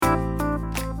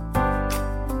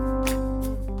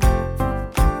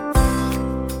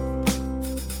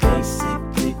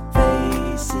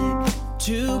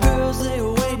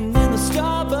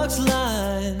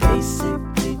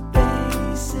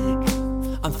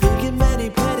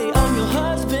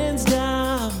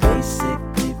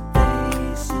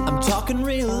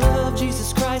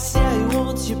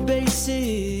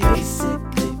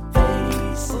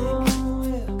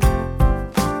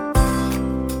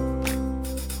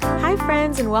Hi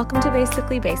friends, and welcome to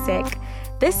Basically Basic.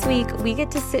 This week, we get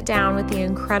to sit down with the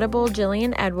incredible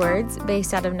Jillian Edwards,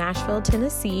 based out of Nashville,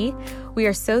 Tennessee. We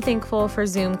are so thankful for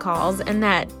Zoom calls and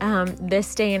that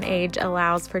this day and age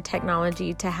allows for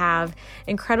technology to have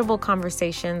incredible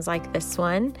conversations like this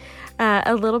one.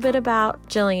 A little bit about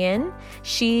Jillian.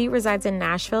 She resides in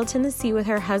Nashville, Tennessee with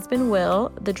her husband,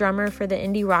 Will, the drummer for the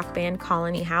indie rock band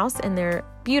Colony House, and their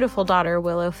beautiful daughter,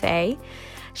 Willow Faye.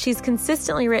 She's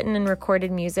consistently written and recorded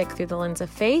music through the lens of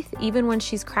faith, even when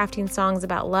she's crafting songs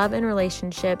about love and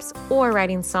relationships or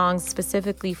writing songs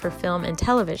specifically for film and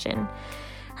television.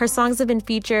 Her songs have been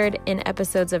featured in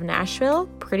episodes of Nashville,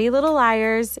 Pretty Little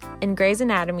Liars, and Grey's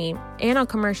Anatomy, and on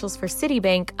commercials for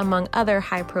Citibank, among other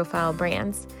high-profile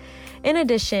brands. In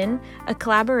addition, a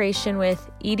collaboration with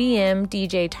EDM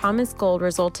DJ Thomas Gold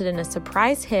resulted in a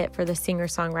surprise hit for the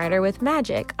singer-songwriter with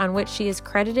Magic, on which she is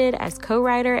credited as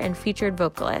co-writer and featured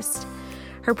vocalist.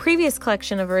 Her previous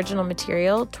collection of original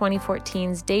material,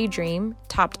 2014's Daydream,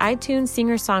 topped iTunes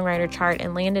singer-songwriter chart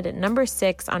and landed at number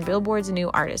 6 on Billboard's New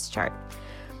Artist chart.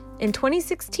 In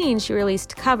 2016, she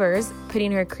released Covers,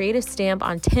 putting her creative stamp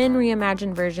on 10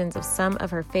 reimagined versions of some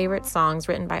of her favorite songs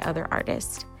written by other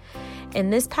artists. In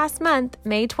this past month,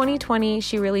 May 2020,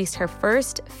 she released her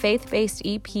first faith-based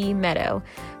EP, Meadow,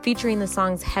 featuring the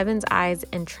songs Heaven's Eyes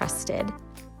and Trusted.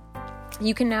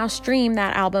 You can now stream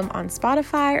that album on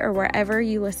Spotify or wherever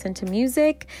you listen to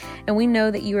music, and we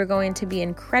know that you are going to be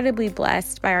incredibly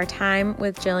blessed by our time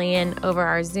with Jillian over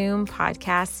our Zoom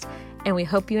podcast, and we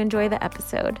hope you enjoy the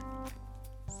episode.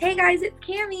 Hey guys, it's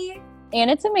Cammie. And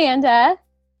it's Amanda.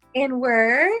 And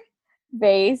we're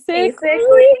Basically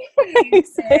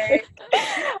Basic.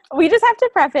 We just have to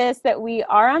preface that we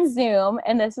are on Zoom,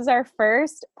 and this is our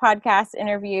first podcast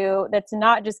interview that's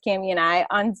not just Cammie and I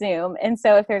on Zoom. And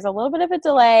so if there's a little bit of a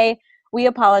delay, we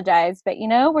apologize. But,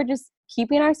 we're just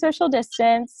keeping our social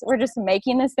distance. We're just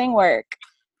making this thing work.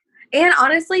 And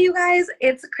honestly, you guys,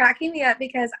 it's cracking me up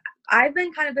because I've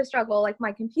been kind of a struggle. Like,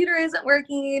 my computer isn't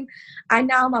working. I'm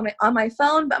on my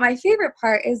phone. But my favorite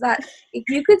part is that if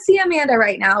you could see Amanda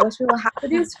right now, which we will have to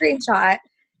do a screenshot,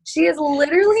 she is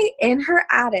literally in her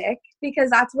attic because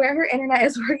that's where her internet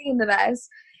is working the best.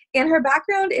 And her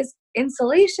background is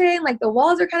insulation. Like, the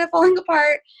walls are kind of falling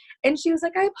apart. And she was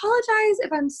like, I apologize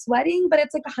if I'm sweating, but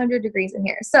it's like 100 degrees in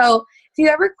here. So if you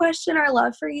ever question our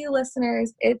love for you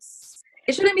listeners, it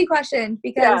shouldn't be questioned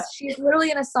because she's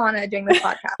literally in a sauna doing this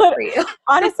podcast for you.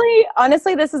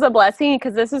 Honestly, this is a blessing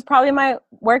because this is probably my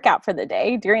workout for the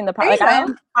day during the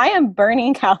podcast. I am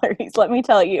burning calories, let me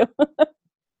tell you.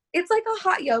 It's like a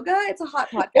hot yoga. It's a hot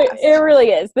podcast. It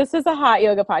really is. This is a hot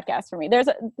yoga podcast for me. There's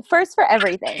a first for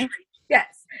everything.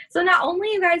 Yes. So not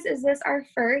only, you guys, is this our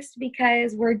first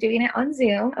because we're doing it on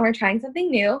Zoom and we're trying something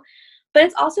new, but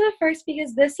it's also a first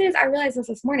because I realized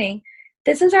this morning,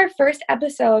 this is our first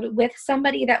episode with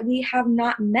somebody that we have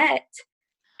not met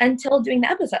until doing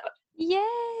the episode.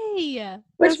 Yay!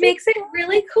 Which makes it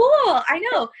really cool. I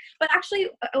know. But actually,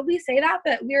 we say that,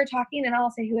 but we were talking, and I'll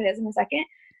say who it is in a second.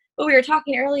 But we were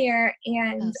talking earlier,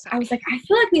 and I was like, I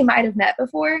feel like we might have met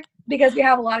before because we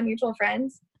have a lot of mutual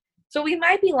friends. So we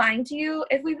might be lying to you.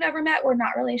 If we've never met, we're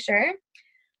not really sure.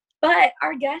 But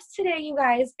our guest today, you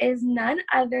guys, is none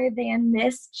other than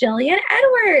Miss Jillian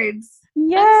Edwards.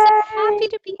 Yay! I'm so happy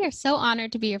to be here. So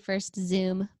honored to be your first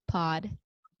Zoom pod.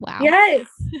 Wow. Yes.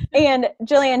 And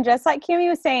Jillian, just like Cammie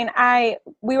was saying,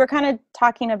 we were kind of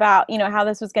talking about, how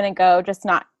this was going to go, just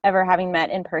not ever having met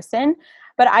in person.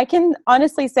 But I can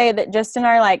honestly say that just in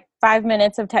our 5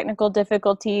 minutes of technical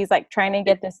difficulties, trying to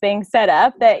get this thing set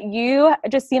up, that you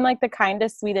just seem like the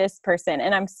kindest, sweetest person.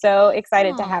 And I'm so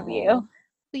excited to have you.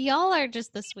 Y'all are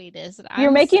just the sweetest.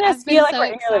 You're making us feel like we're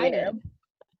in your living room.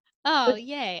 Oh,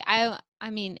 yay. I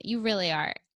mean, you really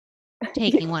are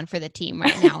taking one for the team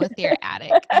right now with your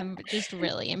attic. I'm just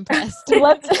really impressed.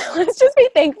 Let's just be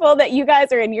thankful that you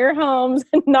guys are in your homes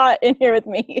and not in here with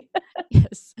me.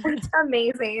 Yes. That's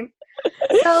amazing.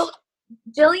 So,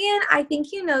 Jillian, I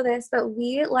think you know this, but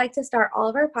we like to start all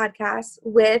of our podcasts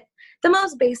with the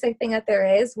most basic thing that there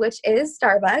is, which is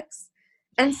Starbucks.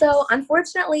 And so,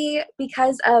 unfortunately,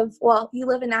 because of, you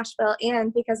live in Nashville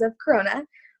and because of Corona,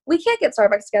 we can't get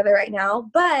Starbucks together right now,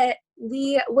 but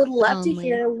we would love to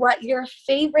hear what your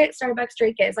favorite Starbucks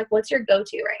drink is. What's your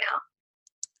go-to right now?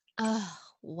 Oh,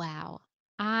 wow.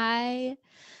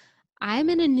 I'm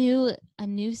in a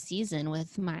new season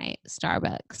with my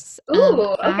Starbucks.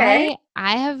 Ooh, okay.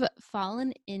 I have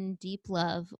fallen in deep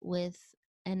love with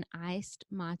an iced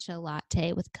matcha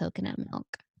latte with coconut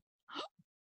milk.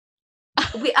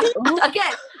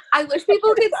 Again, I wish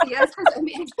people could see us because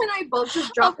Amanda and I both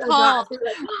just dropped our glasses.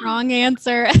 Wrong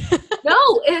answer.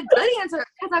 No, a good answer.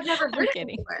 because I've never heard it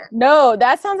kidding. before. No,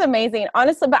 that sounds amazing.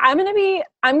 Honestly, but I'm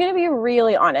gonna be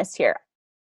really honest here.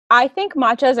 I think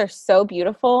matchas are so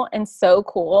beautiful and so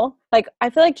cool. Like I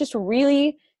feel like just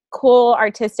really cool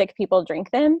artistic people drink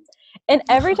them. And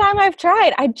every time I've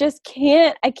tried, I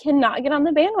cannot get on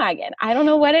the bandwagon. I don't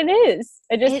know what it is.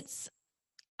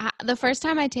 The first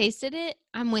time I tasted it,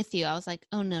 I'm with you. I was like,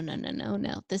 oh,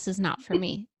 no, this is not for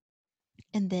me.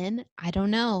 And then, I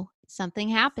don't know, something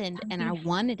happened and I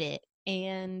wanted it.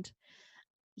 And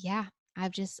yeah,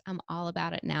 I'm all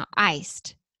about it now.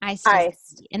 Iced.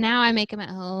 And now I make them at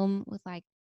home with like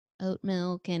oat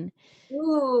milk and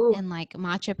like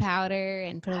matcha powder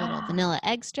and put a little vanilla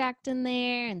extract in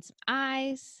there and some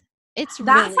ice. That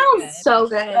sounds good. so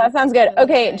good. That sounds good. So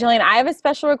Okay, good. Jillian, I have a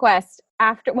special request.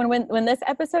 After when this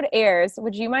episode airs,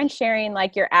 would you mind sharing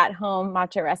like your at-home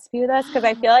matcha recipe with us? Because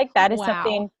I feel like that is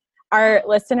something our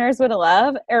listeners would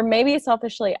love, or maybe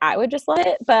selfishly I would just love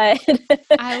it, but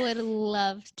I would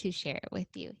love to share it with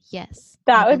you. Yes.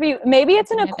 that would be, maybe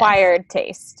it's an my best. acquired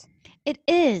taste. It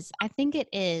is. I think it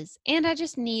is. And I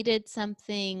just needed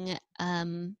something,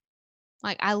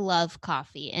 like I love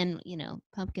coffee and,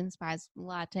 pumpkin spice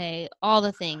latte, all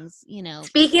the things,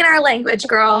 Speaking our language,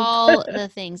 girl. all the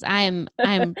things. I'm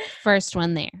first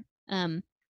one there.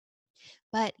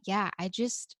 But yeah, I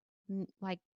just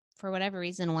like for whatever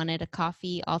reason wanted a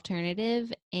coffee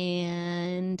alternative,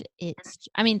 and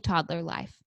toddler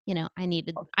life. I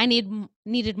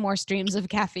needed more streams of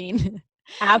caffeine.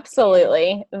 So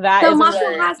Absolutely.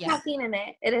 matcha has caffeine in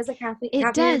it. It is a caffeine.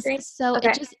 It does. Drink? So Okay.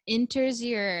 it just enters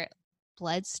your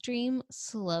bloodstream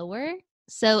slower.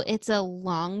 So it's a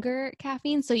longer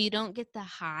caffeine. So you don't get the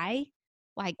high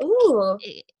like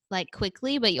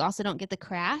quickly, but you also don't get the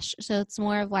crash. So it's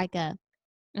more of like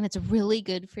and it's really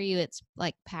good for you. It's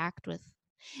like packed with,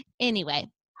 anyway.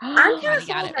 I'm kind of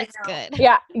sold right It's now. good.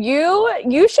 Yeah,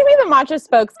 you should be the matcha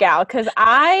spokes gal, because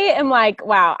I am like,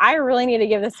 wow, I really need to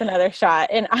give this another shot,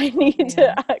 and I need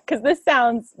to, because this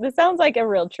sounds like a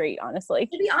real treat, honestly.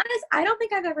 To be honest, I don't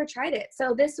think I've ever tried it.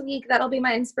 So this week, that'll be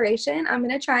my inspiration. I'm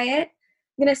going to try it.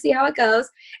 I'm going to see how it goes.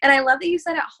 And I love that you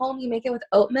said at home you make it with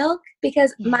oat milk,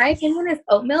 because my opinion is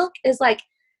oat milk is like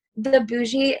the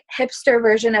bougie hipster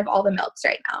version of all the milks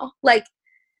right now. Like,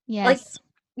 yes.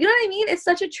 You know what I mean? It's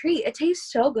such a treat. It tastes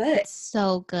so good. It's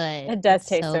so good. It does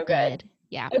taste so good.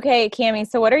 Yeah. Okay, Cami,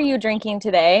 so what are you drinking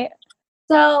today?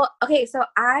 So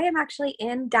I am actually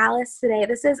in Dallas today.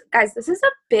 This is a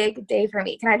big day for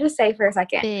me. Can I just say for a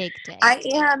second? Big day. I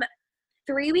am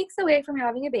 3 weeks away from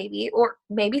having a baby, or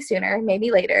maybe sooner,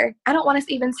 maybe later. I don't want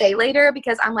to even say later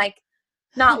because I'm like,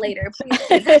 not later,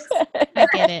 please. I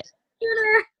get it.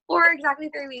 Sooner or exactly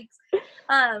 3 weeks.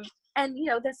 And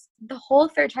the whole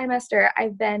third trimester, I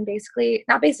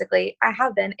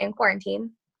have been in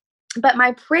quarantine. But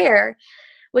my prayer,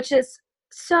 which is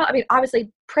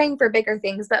obviously praying for bigger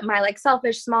things, but my like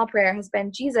selfish small prayer has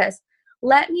been, Jesus,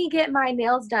 let me get my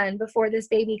nails done before this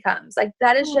baby comes. Like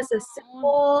that is just a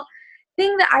simple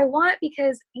thing that I want,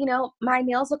 because my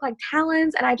nails look like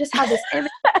talons, and I just have this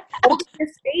image of holding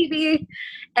this baby,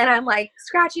 and I'm like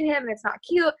scratching him, and it's not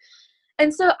cute.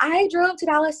 And so I drove to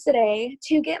Dallas today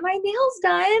to get my nails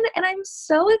done, and I'm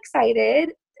so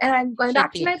excited. And I'm going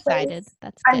back to my place.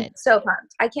 That's good. I'm so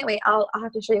pumped. I can't wait. I'll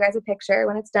have to show you guys a picture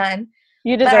when it's done.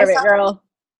 You deserve it, girl.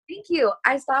 Thank you.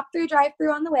 I stopped through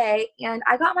drive-through on the way, and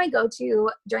I got my go-to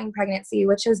during pregnancy,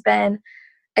 which has been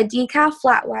a decaf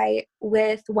flat white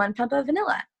with 1 pump of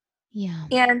vanilla. Yeah.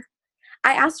 And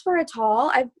I asked for a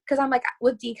tall, because I'm like,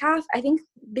 with decaf, I think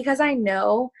because I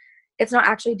know it's not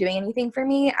actually doing anything for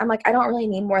me, I'm like, I don't really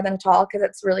need more than a tall, because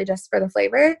it's really just for the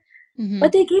flavor. Mm-hmm.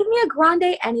 But they gave me a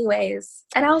grande anyways.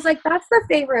 And I was like, that's the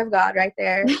favor of God right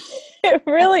there. It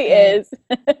really is.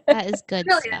 That is good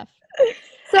really stuff. Is.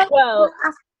 So, well,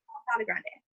 not a grande.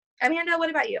 Amanda, what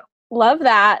about you? Love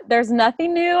that. There's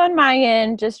nothing new on my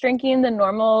end. Just drinking the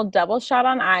normal double shot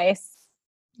on ice.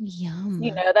 Yum.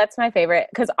 That's my favorite.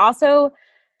 Because also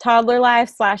toddler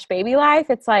life / baby life,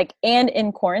 it's like, and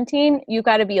in quarantine, you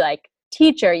got to be like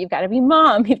teacher, you've got to be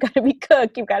mom, you've got to be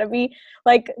cook, you've got to be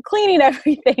like cleaning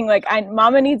everything. Like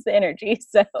mama needs the energy.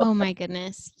 So oh my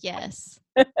goodness, yes.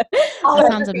 That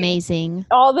sounds amazing.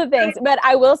 All the things. But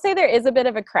I will say there is a bit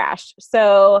of a crash.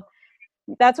 So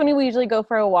that's when we usually go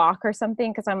for a walk or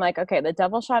something, because I'm like, okay, the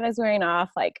double shot is wearing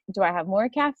off. Like, do I have more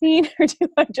caffeine, or do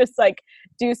I just like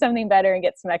do something better and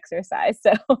get some exercise?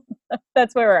 So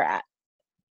that's where we're at.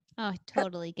 Oh, I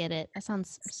totally get it. That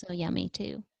sounds so yummy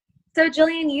too. So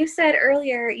Jillian, you said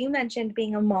earlier, you mentioned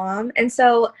being a mom. And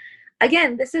so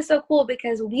again, this is so cool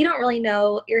because we don't really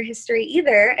know your history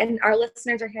either, and our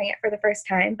listeners are hearing it for the first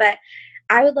time. But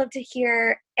I would love to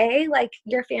hear, like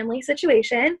your family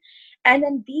situation, And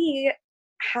then B,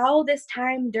 how this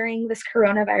time during this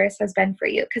coronavirus has been for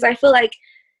you. Because I feel like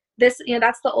this,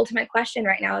 that's the ultimate question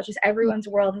right now. It's just everyone's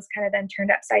world has kind of been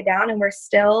turned upside down, and we're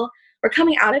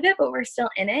coming out of it, but we're still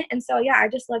in it. And so, yeah, I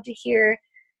just love to hear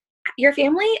your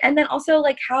family, and then also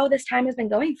like how this time has been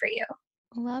going for you.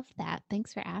 Love that.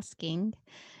 Thanks for asking.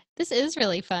 This is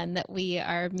really fun that we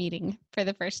are meeting for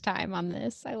the first time on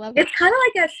this. I love it. It's kind of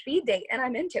like a speed date, and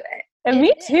I'm into it. And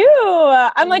me too.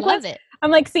 I'm like, love it.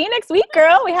 I'm like, see you next week,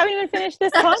 girl. We haven't even finished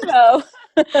this combo.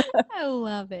 I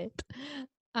love it.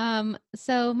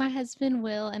 So my husband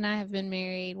Will and I have been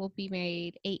married. We'll be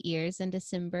married 8 years in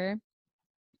December.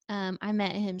 I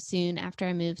met him soon after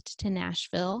I moved to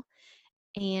Nashville,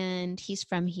 and he's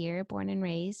from here, born and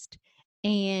raised.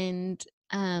 And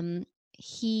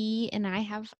he and I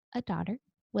have a daughter,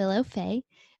 Willow Faye.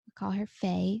 We call her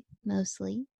Faye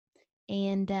mostly.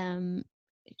 And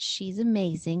she's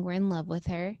amazing. We're in love with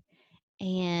her.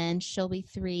 And she'll be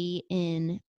 3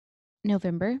 in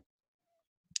November.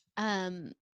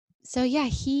 So yeah,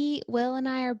 Will and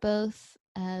I are both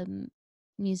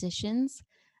musicians.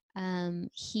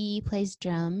 He plays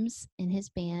drums in his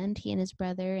band. He and his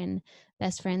brother and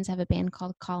best friends have a band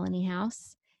called Colony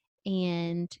House,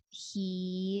 and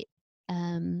he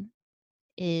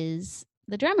is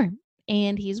the drummer,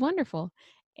 and he's wonderful,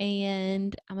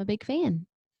 and I'm a big fan.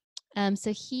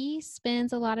 So he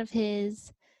spends a lot of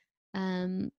his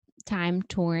time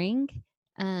touring.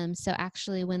 So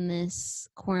actually, when this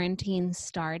quarantine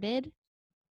started,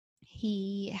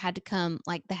 he had to come,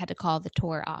 like they had to call the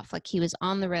tour off. Like he was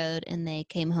on the road and they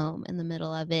came home in the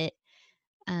middle of it,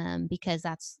 because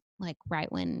that's like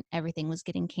right when everything was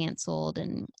getting canceled,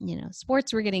 and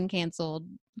sports were getting canceled,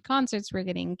 concerts were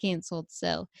getting canceled.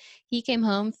 So he came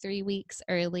home 3 weeks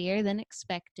earlier than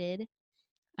expected.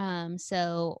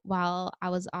 So while I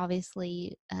was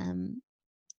obviously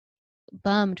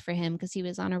bummed for him because he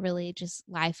was on a really just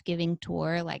life-giving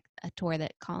tour, like a tour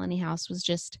that Colony House was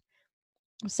just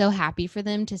so happy for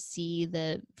them to see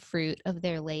the fruit of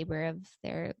their labor of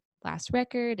their last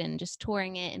record, and just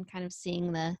touring it and kind of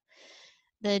seeing the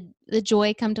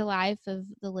joy come to life of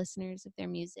the listeners of their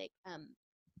music.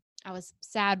 I was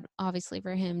sad, obviously,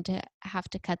 for him to have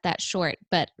to cut that short,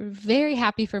 but very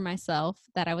happy for myself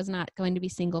that I was not going to be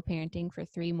single parenting for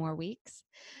 3 more weeks.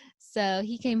 So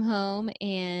he came home,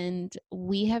 and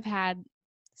we have had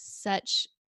such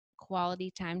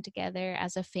quality time together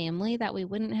as a family that we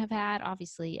wouldn't have had.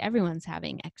 Obviously, everyone's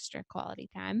having extra quality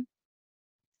time.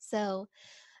 So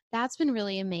that's been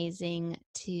really amazing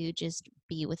to just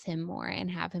be with him more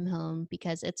and have him home,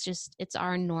 because it's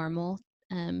our normal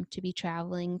to be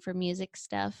traveling for music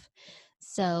stuff.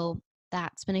 So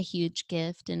that's been a huge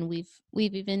gift, and we've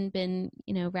even been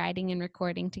writing and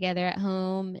recording together at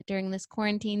home during this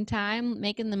quarantine time,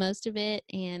 making the most of it.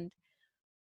 And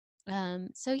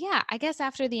so yeah, I guess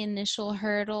after the initial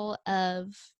hurdle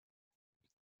of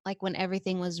like when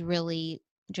everything was really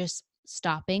just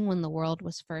stopping, when the world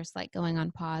was first like going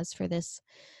on pause for this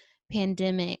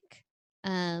pandemic,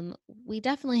 we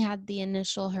definitely had the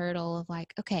initial hurdle of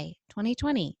like, okay,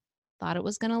 2020, thought it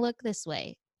was going to look this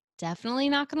way. Definitely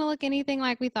not going to look anything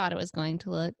like we thought it was going to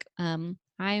look. I'm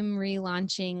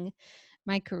relaunching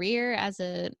my career as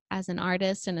an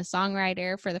artist and a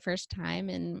songwriter for the first time,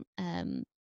 and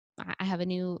I have a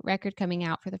new record coming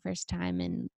out for the first time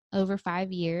in over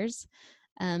 5 years.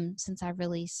 Since I've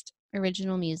released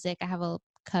original music, I have a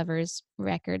covers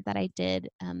record that I did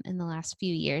in the last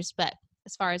few years. But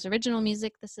as far as original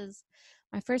music, this is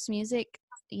my first music,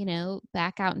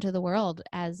 back out into the world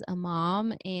as a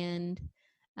mom. And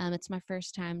it's my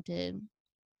first time to,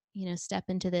 step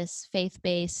into this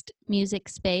faith-based music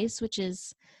space, which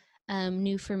is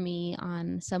new for me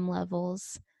on some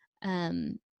levels.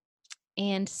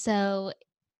 And so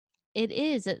it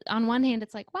is, on one hand,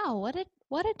 it's like, wow,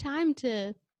 what a time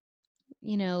to,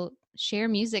 share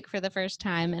music for the first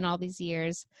time in all these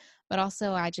years. But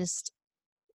also I just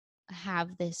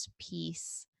have this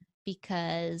peace,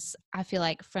 because I feel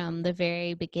like from the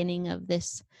very beginning of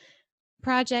this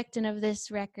project and of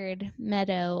this record,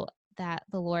 Meadow, that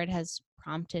the Lord has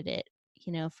prompted it,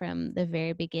 from the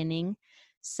very beginning.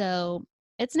 So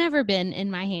it's never been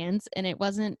in my hands, and it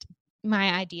wasn't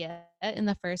my idea in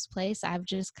the first place. I've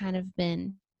just kind of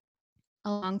been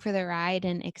along for the ride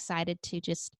and excited to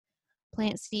just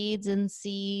plant seeds and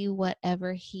see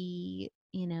whatever he,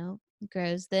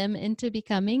 grows them into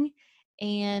becoming.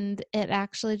 And it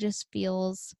actually just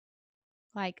feels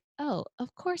like, oh,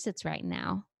 of course it's right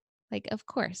now. Like, of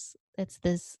course it's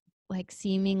this like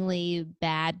seemingly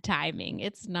bad timing.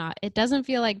 It's not, it doesn't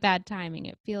feel like bad timing.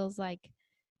 It feels like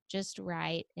just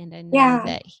right. And I know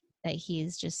that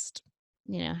he's just,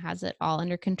 has it all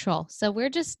under control. So we're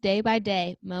just day by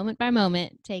day, moment by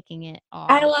moment, taking it all.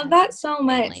 I love that so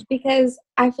much because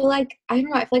I feel like, I don't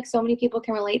know, I feel like so many people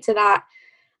can relate to that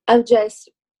of just,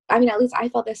 I mean, at least I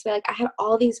felt this way. Like I had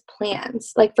all these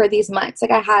plans like for these months.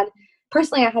 Like I had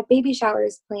baby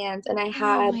showers planned and I Oh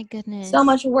had my goodness. so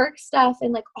much work stuff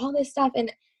and like all this stuff.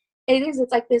 And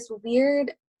it's like this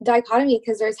weird dichotomy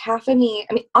because there's half of me,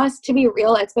 I mean, honest, to be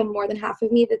real, it's been more than half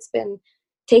of me that's been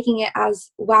taking it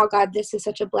as, wow, God, this is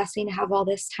such a blessing to have all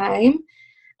this time.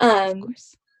 Of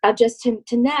course. Just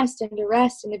to nest and to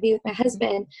rest and to be with my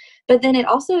husband. But then it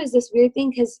also is this weird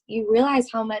thing because you realize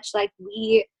how much like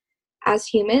we as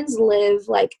humans live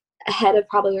like ahead of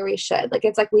probably where we should. Like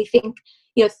it's like we think,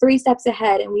 3 steps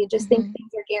ahead and we just think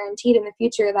things are guaranteed in the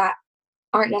future that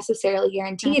aren't necessarily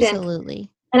guaranteed.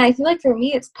 Absolutely. And I feel like for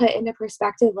me, it's put into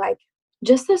perspective, like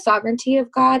just the sovereignty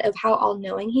of God, of how all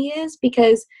knowing he is,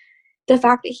 because the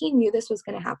fact that he knew this was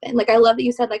going to happen. Like, I love that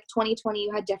you said like 2020,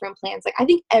 you had different plans. Like, I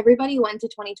think everybody went to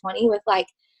 2020 with like,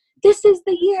 this is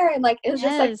the year. And like, it was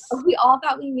just like, we all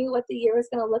thought we knew what the year was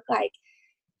going to look like.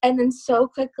 And then so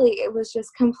quickly it was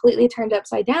just completely turned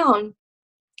upside down.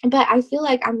 But I feel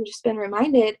like I'm just been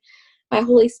reminded by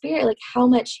Holy Spirit, like how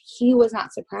much he was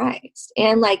not surprised.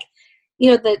 And like,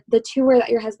 the tour that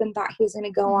your husband thought he was going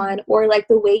to go on, or like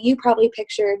the way you probably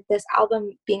pictured this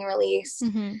album being released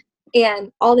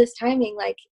and all this timing,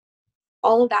 like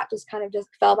all of that just kind of just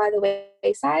fell by the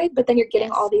wayside, but then you're getting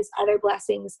all these other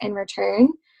blessings in return.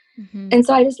 And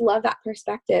so I just love that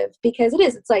perspective because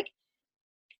it's like,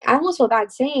 I almost feel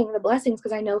bad saying the blessings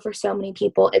because I know for so many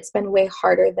people it's been way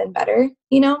harder than better,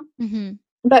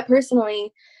 But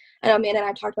personally, I know Amanda and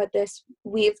I talked about this,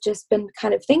 we've just been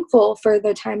kind of thankful for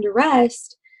the time to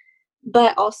rest,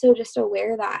 but also just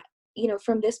aware that,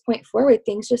 from this point forward,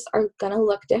 things just are going to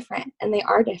look different, and they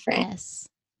are different. Yes,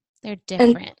 they're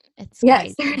different.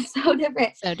 Yes, they're so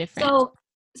different. So different.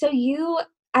 So you,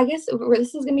 I guess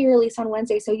this is going to be released on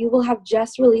Wednesday, so you will have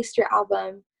just released your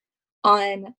album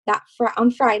on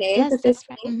Friday, the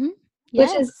 15th, which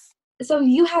is, so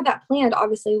you had that planned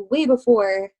obviously way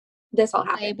before this all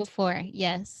happened. Way before,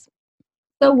 yes.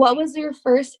 So what was your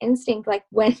first instinct, like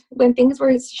when things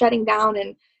were shutting down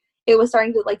and it was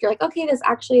starting to, like, you're like, okay, this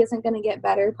actually isn't going to get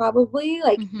better probably,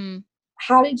 like,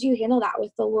 how did you handle that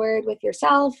with the Lord, with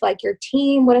yourself, like your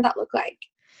team? What did that look like?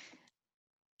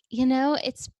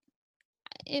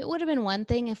 It would have been one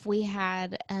thing if we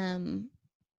had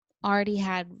already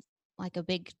had like a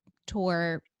big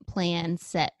tour plan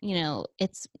set.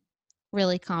 It's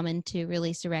really common to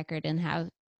release a record and have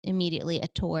immediately a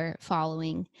tour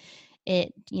following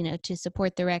it, to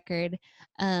support the record.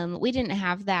 We didn't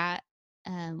have that.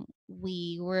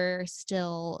 We were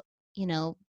still,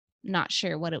 not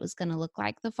sure what it was going to look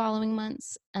like the following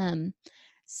months.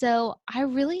 So I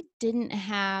really didn't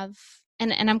have,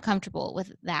 and I'm comfortable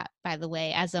with that, by the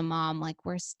way, as a mom. Like,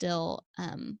 we're still,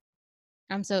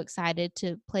 I'm so excited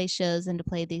to play shows and to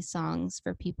play these songs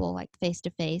for people, like, face to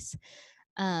face.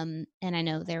 And I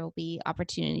know there will be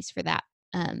opportunities for that.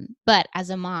 But as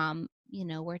a mom,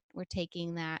 we're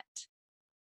taking that,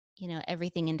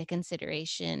 everything into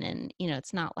consideration. And,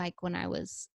 it's not like when I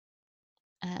was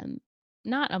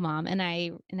not a mom and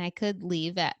I could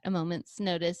leave at a moment's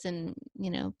notice and,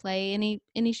 play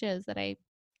any shows that I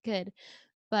could.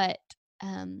 But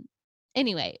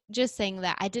anyway, just saying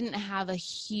that I didn't have a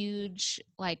huge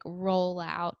like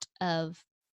rollout of,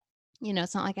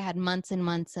 it's not like I had months and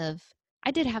months of,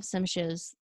 I did have some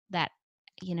shows that,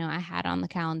 I had on the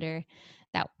calendar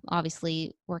that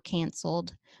obviously were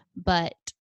canceled, but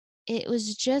it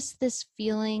was just this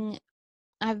feeling.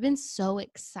 I've been so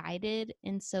excited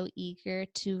and so eager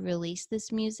to release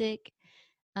this music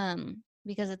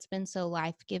because it's been so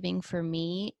life-giving for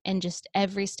me, and just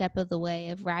every step of the way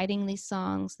of writing these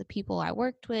songs, the people I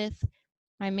worked with,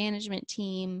 my management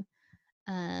team,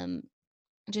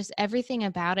 just everything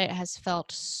about it has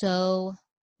felt so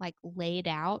like laid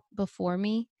out before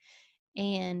me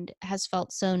and has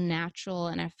felt so natural,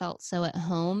 and I felt so at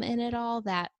home in it all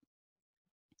that,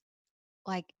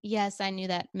 like, yes, I knew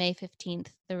that May 15th,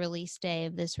 the release day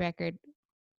of this record,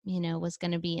 was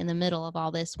going to be in the middle of all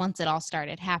this once it all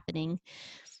started happening.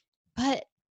 But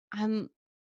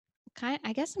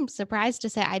I guess I'm surprised to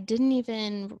say I didn't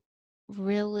even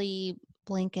really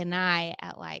blink an eye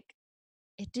at, like,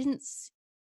 it didn't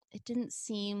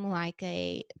seem like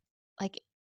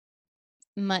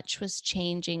much was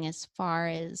changing as far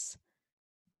as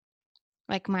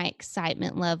like my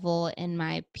excitement level and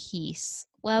my peace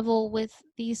level with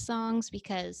these songs,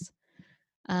 because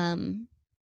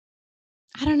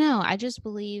I don't know, I just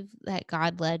believe that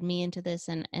God led me into this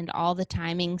and all the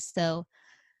timing. So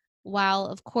while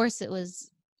of course it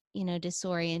was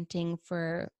disorienting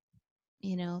for,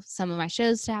 some of my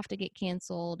shows to have to get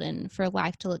canceled and for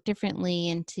life to look differently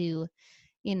and to,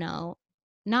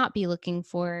 not be looking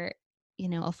for,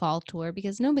 a fall tour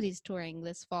because nobody's touring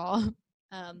this fall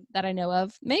that I know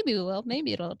of. Maybe we will.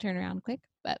 Maybe it'll turn around quick.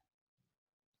 But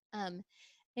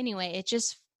anyway,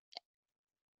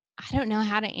 I don't know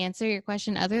how to answer your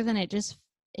question other than it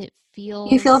You feel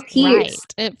feels right. peace.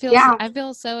 I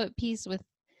feel so at peace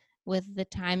with the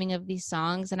timing of these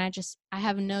songs, and I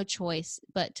have no choice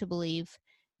but to believe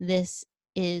this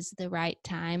is the right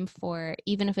time for,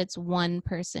 even if it's one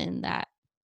person that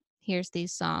hears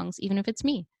these songs, even if it's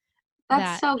me,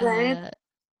 That's so good.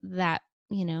 that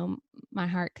my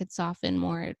heart could soften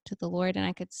more to the Lord and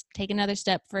I could take another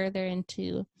step further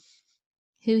into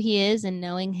who he is and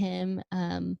knowing him.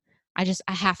 I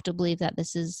have to believe that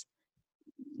this is,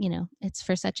 it's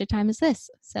for such a time as this.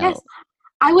 So yes.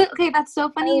 I would. Okay, that's so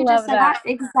funny. You just said that.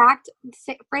 that exact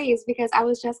phrase because I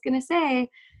was just gonna say,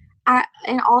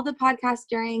 in all the podcasts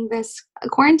during this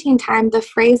quarantine time, the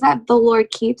phrase that the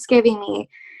Lord keeps giving me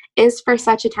is for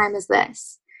such a time as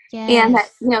this. yes. And that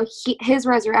his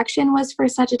resurrection was for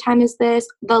such a time as this.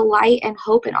 The light and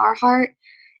hope in our heart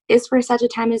is for such a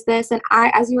time as this. And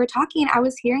as you were talking, I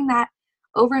was hearing that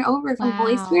over and over from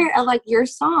Holy Spirit of like your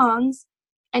songs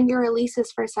and your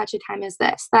releases for such a time as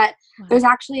this, that there's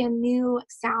actually a new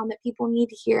sound that people need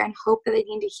to hear and hope that they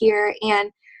need to hear.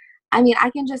 And I mean, I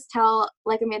can just tell,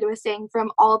 like Amanda was saying,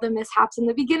 from all the mishaps in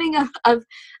the beginning of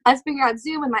us figuring out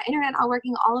Zoom and my internet not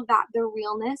working, all of that, the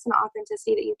realness and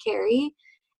authenticity that you carry.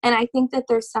 And I think that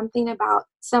there's something about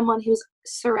someone who's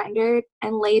surrendered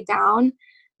and laid down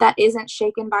that isn't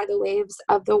shaken by the waves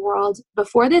of the world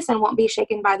before this and won't be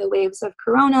shaken by the waves of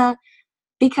Corona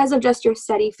because of just your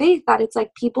steady faith, that it's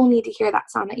like people need to hear that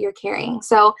sound that you're carrying.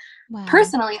 So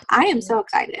personally, I am so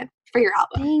excited for your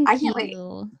album. I can't wait.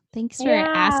 Thanks for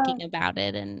asking about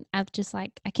it. And I'm just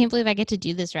like, I can't believe I get to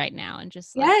do this right now and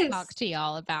just talk to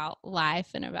y'all about life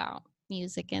and about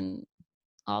music and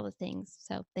all the things.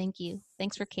 So thank you.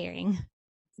 Thanks for caring.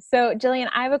 So Jillian,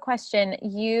 I have a question.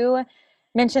 You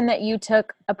mentioned that you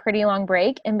took a pretty long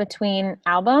break in between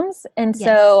albums. And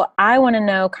so I want to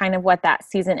know kind of what that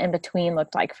season in between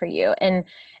looked like for you and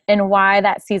why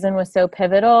that season was so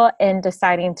pivotal in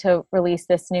deciding to release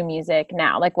this new music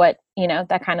now, like what,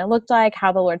 that kind of looked like,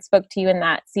 how the Lord spoke to you in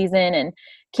that season. And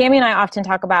Cami and I often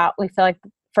talk about, we feel like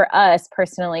for us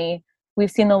personally, we've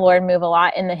seen the Lord move a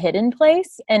lot in the hidden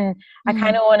place. And I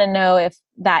kind of want to know if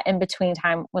that in between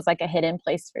time was like a hidden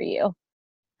place for you.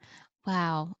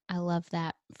 Wow. I love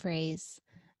that phrase.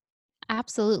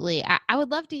 Absolutely. I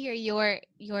would love to hear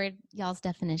y'all's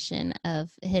definition of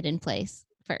hidden place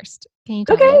first. Can you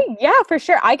tell me? Okay. Yeah, for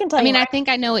sure. I can tell you. I mean, I think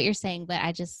I know what you're saying, but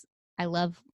I just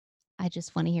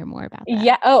want to hear more about that.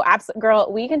 Yeah. Oh, absolutely.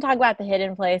 Girl, we can talk about the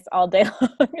hidden place all day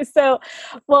long. So,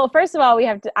 well, first of all,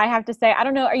 I have to say, I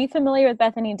don't know. Are you familiar with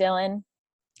Bethany Dillon?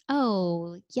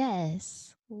 Oh,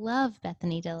 yes. Love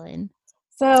Bethany Dillon.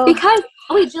 So because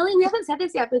Jillian, we haven't said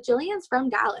this yet, but Jillian's from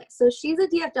Dallas, so she's a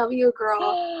DFW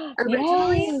girl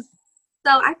originally. Yes.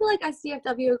 So I feel like us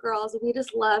DFW girls, we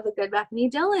just love a good Bethany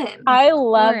Dillon. I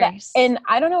love that, and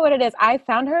I don't know what it is. I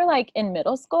found her like in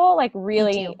middle school, like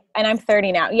really, and I'm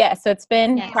 30 now. Yeah, so it's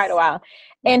been quite a while,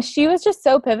 and she was just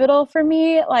so pivotal for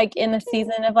me, like in the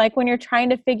season of like when you're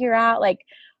trying to figure out like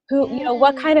who,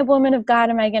 what kind of woman of God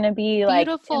am I going to be?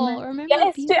 Beautiful. Like,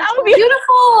 remember,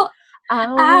 beautiful.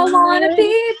 I want to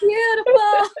be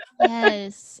beautiful.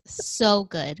 Yes. So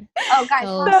good. Oh, guys,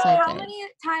 so how good. many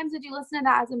times did you listen to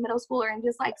that as a middle schooler and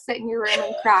just like sit in your room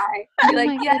and cry? Be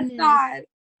like, yes, goodness. God.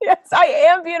 Yes, I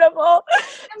am beautiful.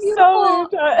 So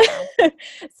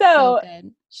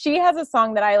good. She has a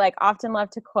song that I like often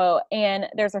love to quote. And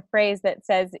there's a phrase that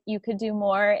says, "You could do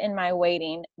more in my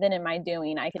waiting than in my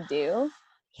doing I could do."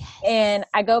 Yes. And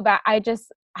I go back,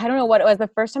 I don't know what it was. The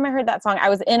first time I heard that song, I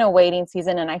was in a waiting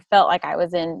season and I felt like I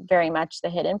was in very much the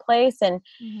hidden place. And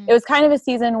it was kind of a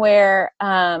season where,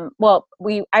 I've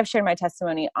shared my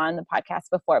testimony on the podcast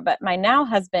before, but my now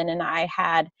husband and I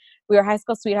we were high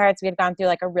school sweethearts. We had gone through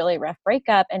like a really rough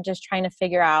breakup and just trying to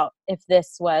figure out if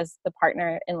this was the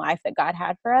partner in life that God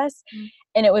had for us.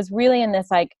 And it was really in this,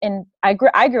 like, and I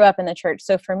grew up in the church.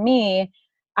 So for me,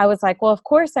 I was like, well, of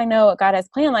course I know what God has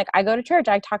planned. Like I go to church,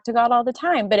 I talk to God all the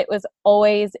time, but it was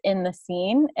always in the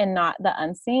seen and not the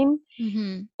unseen.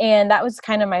 And that was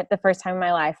kind of the first time in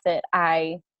my life that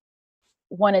I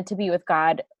wanted to be with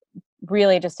God,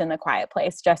 really just in the quiet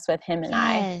place, just with him and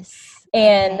I.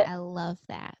 And I love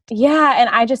that. Yeah. And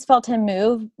I just felt him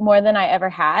move more than I ever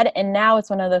had. And now it's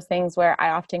one of those things where I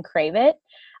often crave it.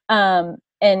 And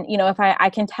if I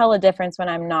can tell a difference when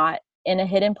I'm not in a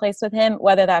hidden place with him,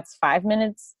 whether that's 5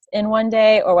 minutes in one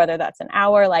day or whether that's an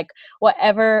hour, like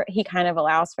whatever he kind of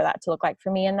allows for that to look like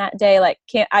for me in that day. Like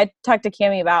I talked to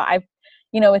Cami about,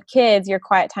 with kids, your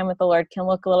quiet time with the Lord can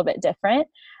look a little bit different.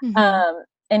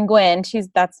 And Gwen,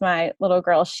 that's my little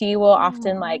girl. She will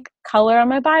often like color on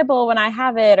my Bible when I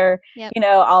have it, or,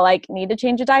 I'll like need to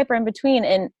change a diaper in between.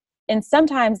 And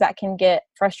sometimes that can get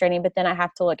frustrating, but then I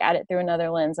have to look at it through another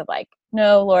lens of like,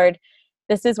 no, Lord,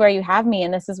 this is where you have me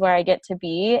and this is where I get to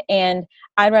be. And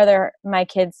I'd rather my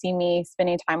kids see me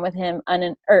spending time with him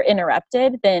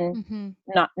interrupted than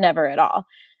never at all.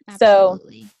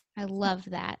 Absolutely. So I love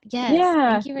that. Yes.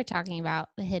 Yeah. Thank you for talking about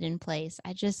the hidden place.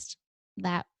 I just,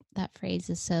 that phrase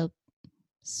is so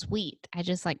sweet. I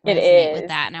just like resonate with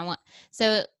that. And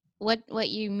so what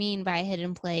you mean by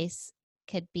hidden place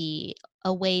could be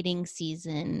a waiting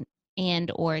season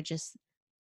and or just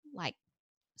like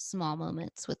small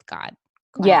moments with God.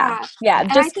 Yeah.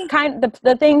 And just kind of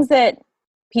the things that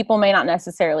people may not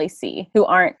necessarily see who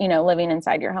aren't, living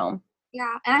inside your home.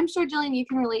 Yeah. And I'm sure, Jillian, you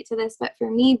can relate to this, but for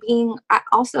me, being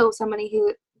also somebody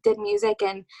who did music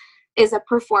and is a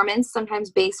performance, sometimes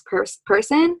based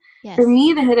person, for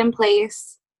me, the hidden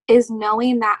place is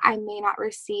knowing that I may not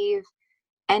receive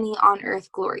any on earth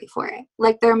glory for it.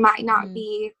 Like there might not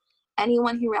be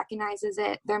anyone who recognizes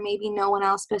it. There may be no one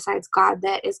else besides God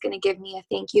that is going to give me a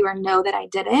thank you or know that I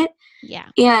did it. Yeah.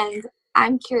 And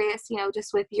I'm curious,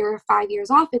 just with your 5 years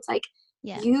off, it's like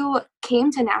you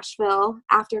came to Nashville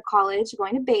after college,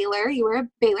 going to Baylor. You were a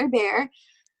Baylor Bear.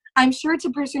 I'm sure to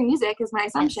pursue music is my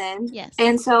assumption. Yes.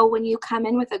 And so when you come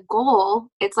in with a goal,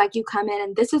 it's like you come in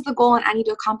and this is the goal and I need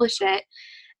to accomplish it.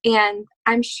 And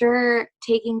I'm sure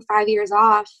taking 5 years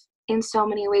off in so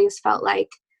many ways felt like,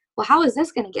 well, how is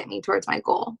this going to get me towards my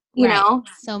goal? You know?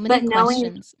 So many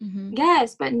questions.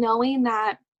 Yes, but knowing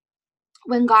that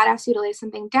when God asks you to lay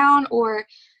something down or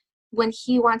when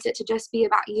he wants it to just be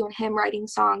about you and him writing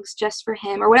songs just for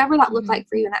him or whatever that looked like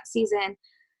for you in that season,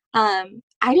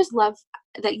 I just love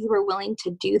that you were willing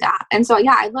to do that. And so,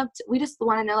 we just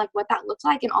want to know like what that looked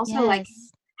like and also like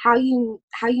how you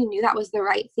knew that was the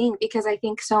right thing, because I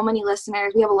think so many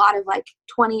listeners, we have a lot of like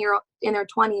 20-year-old in their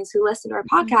 20s who listen to our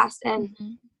podcast and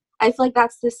I feel like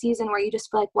that's the season where you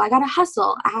just feel like, well, I got to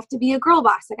hustle. I have to be a girl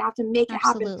boss. Like I have to make it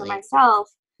happen for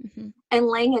myself. And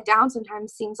laying it down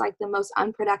sometimes seems like the most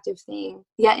unproductive thing.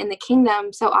 Yet in the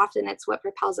kingdom, so often it's what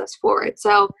propels us forward.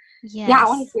 So I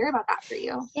want to hear about that for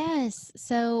you. Yes.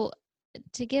 So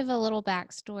to give a little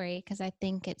backstory, because I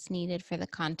think it's needed for the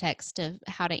context of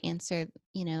how to answer,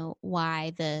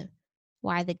 why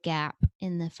the gap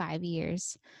in the 5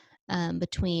 years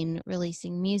between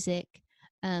releasing music.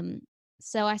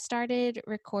 So I started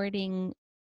recording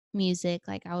music.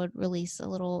 Like I would release a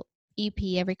little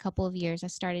EP every couple of years. I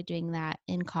started doing that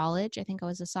in college. I think I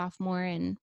was a sophomore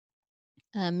and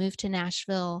moved to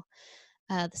Nashville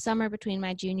the summer between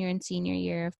my junior and senior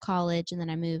year of college. And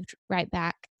then I moved right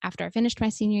back after I finished my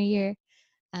senior year.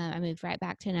 I moved right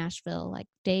back to Nashville, like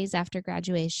days after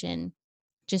graduation.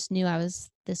 Just knew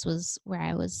this was where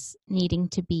I was needing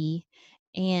to be.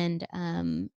 And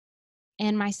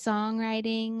my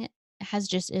songwriting has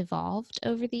just evolved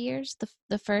over the years.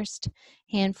 The first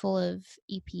handful of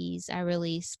EPs I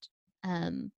released,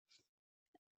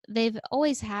 they've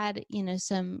always had,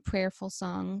 some prayerful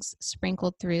songs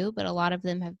sprinkled through, but a lot of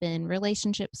them have been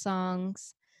relationship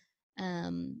songs,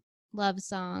 love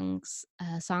songs,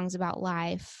 songs about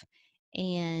life.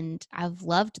 And I've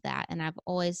loved that. And I've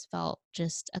always felt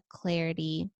just a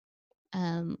clarity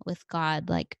with God,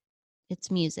 like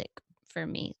it's music for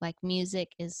me. Like music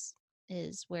is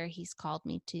where he's called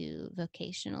me to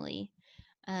vocationally.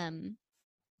 I'm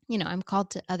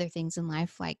called to other things in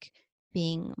life, like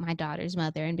being my daughter's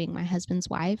mother and being my husband's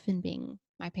wife and being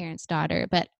my parents' daughter.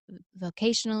 But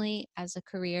vocationally, as a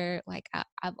career, like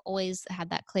I've always had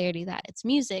that clarity that it's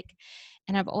music.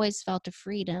 And I've always felt a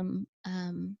freedom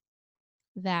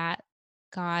that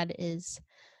God is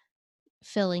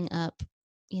filling up,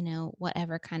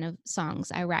 whatever kind of songs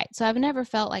I write. So I've never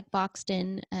felt like boxed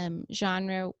in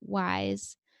genre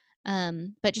wise.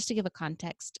 But just to give a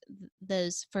context,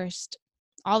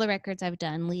 all the records I've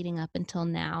done leading up until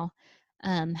now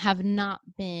have not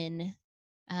been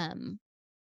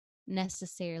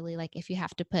necessarily like, if you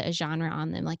have to put a genre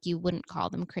on them, like you wouldn't call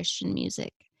them Christian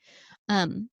music,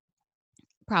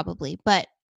 probably, but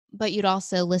you'd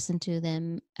also listen to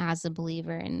them as a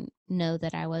believer and know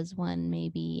that I was one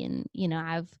maybe. And,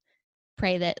 I've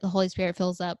prayed that the Holy Spirit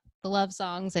fills up the love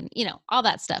songs and, all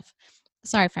that stuff.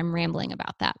 Sorry if I'm rambling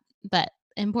about that, but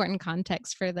important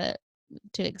context to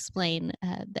explain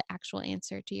the actual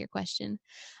answer to your question.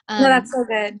 No, that's so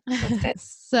good. That's good.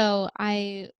 So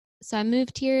I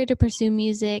moved here to pursue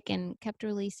music and kept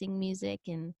releasing music.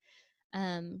 And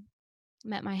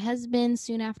met my husband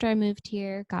soon after I moved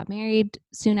here, got married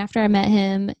soon after I met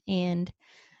him, and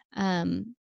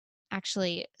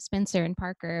actually Spencer and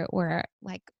Parker were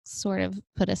like sort of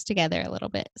put us together a little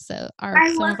bit. So I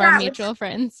some love of our that. mutual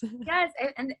friends. Yes,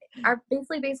 and our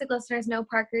Basically Basic listeners know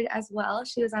Parker as well.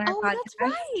 She was on our podcast. That's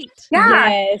right. Yeah.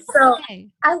 Yes. So Okay.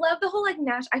 I love the whole like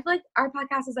I feel like our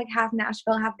podcast is like half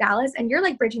Nashville, half Dallas, and you're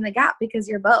like bridging the gap because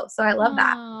you're both. So I love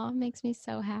that. Oh, makes me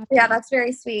so happy. Yeah, that's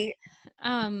very sweet.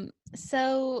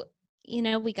 So,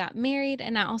 we got married,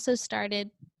 and I also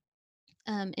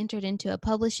entered into a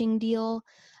publishing deal,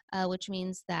 which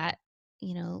means that,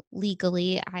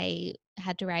 legally I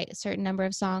had to write a certain number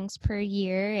of songs per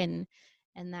year, and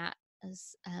that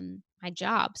was my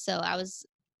job. So I was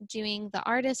doing the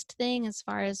artist thing as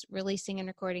far as releasing and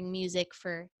recording music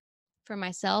for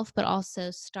myself, but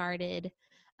also started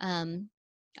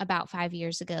about 5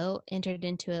 years ago, entered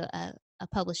into a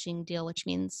publishing deal, which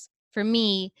means for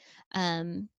me,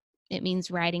 it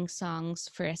means writing songs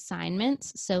for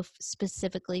assignments. So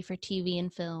specifically for TV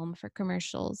and film, for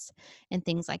commercials and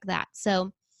things like that.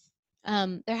 So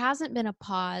there hasn't been a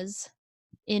pause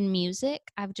in music.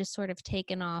 I've just sort of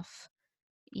taken off,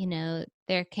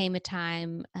 there came a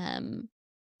time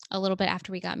a little bit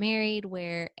after we got married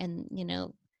where,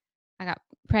 I got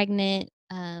pregnant.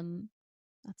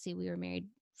 Let's see, we were married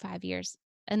 5 years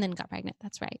and then got pregnant.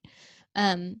 That's right.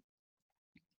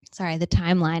 Sorry, the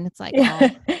timeline. It's like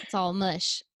it's all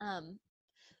mush.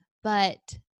 But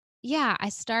yeah, I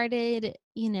started,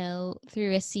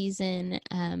 through a season.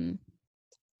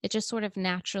 It just sort of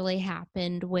naturally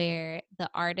happened where the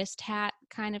artist hat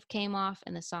kind of came off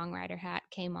and the songwriter hat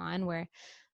came on, where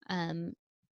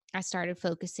I started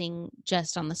focusing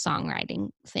just on the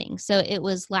songwriting thing. So it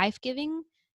was life-giving,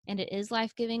 and it is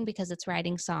life-giving because it's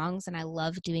writing songs, and I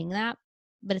love doing that.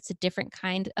 But it's a different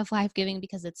kind of life-giving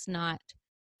because it's not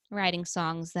writing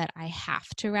songs that I have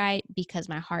to write because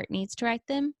my heart needs to write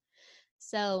them.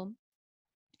 So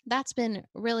that's been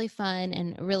really fun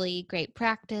and really great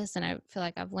practice, and I feel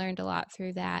like I've learned a lot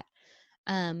through that.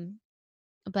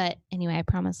 But anyway, I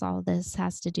promise all of this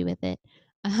has to do with it.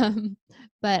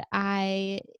 But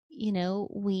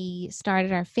we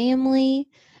started our family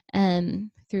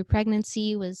through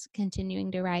pregnancy, was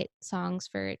continuing to write songs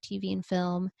for TV and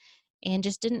film, and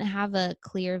just didn't have a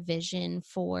clear vision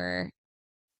for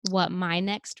what my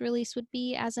next release would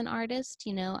be as an artist.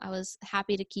 I was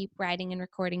happy to keep writing and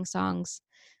recording songs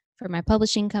for my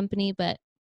publishing company, but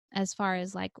as far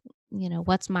as like,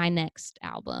 what's my next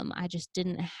album, I just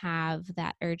didn't have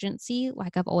that urgency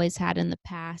like I've always had in the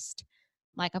past.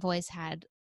 Like I've always had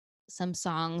some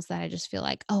songs that I just feel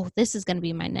like, oh, this is going to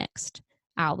be my next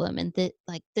album, and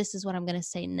this is what I'm going to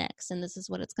say next, and this is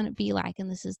what it's going to be like,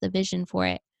 and this is the vision for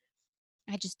it.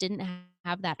 I just didn't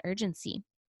have that urgency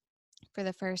for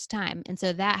the first time. And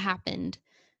so that happened,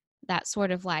 that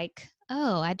sort of like,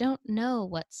 oh, I don't know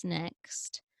what's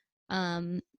next.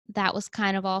 That was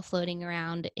kind of all floating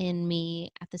around in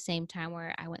me at the same time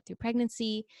where I went through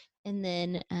pregnancy, and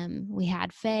then we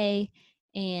had Faye,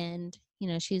 and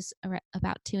she's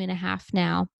about 2.5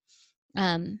 now.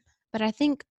 But I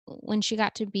think when she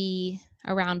got to be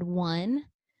around 1,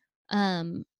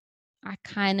 I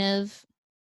kind of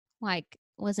like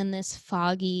was in this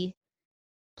foggy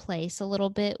place a little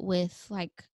bit with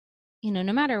like, no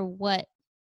matter what,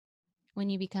 when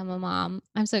you become a mom,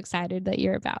 I'm so excited that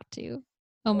you're about to.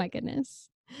 Oh my goodness.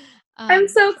 I'm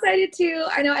so excited too.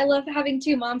 I know I love having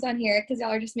 2 moms on here because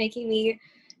y'all are just making me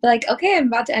be like, okay, I'm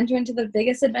about to enter into the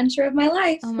biggest adventure of my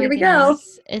life. Oh my Here we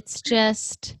goodness. go. It's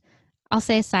just, I'll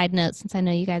say a side note since I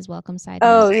know you guys welcome side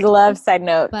Oh, notes. we love side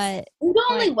notes. But we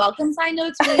don't only welcome side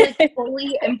notes, we like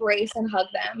fully embrace and hug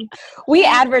them. We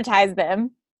advertise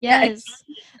them. Yes.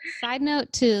 Side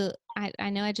note to,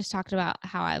 I know I just talked about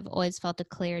how I've always felt a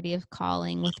clarity of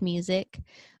calling with music,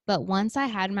 but once I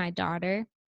had my daughter,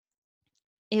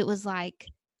 it was like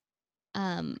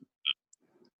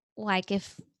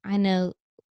if I know,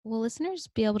 will listeners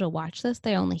be able to watch this?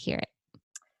 They only hear it.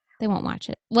 They won't watch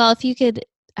it. Well, if you could,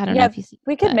 I don't know if you see.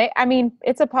 We could make,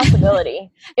 it's a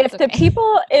possibility. If the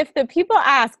people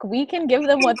ask, we can give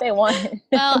them what they want.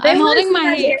 Well, I'm holding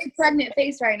my very pregnant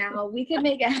face right now. We could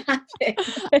make it happen.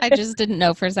 I just didn't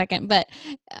know for a second, but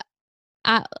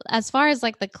as far as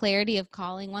like the clarity of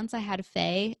calling, once I had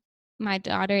Faye, my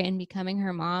daughter, and becoming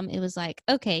her mom, it was like,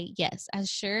 okay, yes, as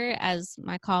sure as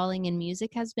my calling in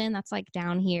music has been, that's like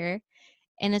down here.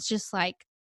 And it's just like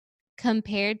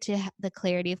compared to the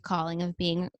clarity of calling of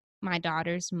being my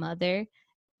daughter's mother,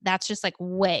 that's just like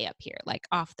way up here, like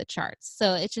off the charts.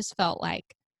 So it just felt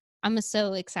like I'm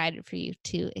so excited for you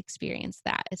to experience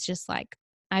that. It's just like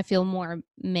I feel more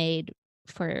made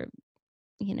for,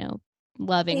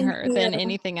 loving Thank her than you.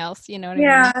 anything else. You know what I mean?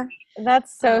 Yeah.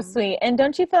 That's so sweet. And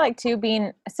don't you feel like too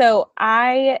so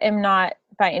I am not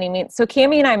by any means. So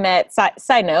Cami and I met,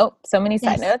 side note, so many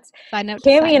side Yes. notes. Side note to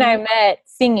Cami side and I note. met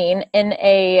singing in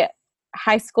a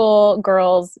high school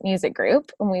girls music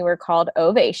group, and we were called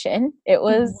Ovation. It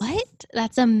was What?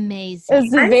 That's amazing. It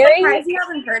was I'm very surprised you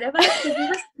haven't heard of us because we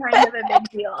were kind of a big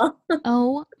deal.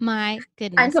 Oh my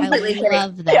goodness. I'm completely kidding.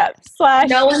 love that. yeah, slash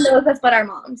No one knows us but our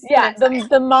moms. yeah, But it's fine.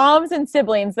 the moms and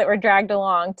siblings that were dragged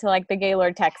along to like the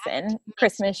Gaylord Texan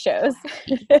Christmas shows.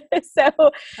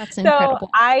 so That's incredible.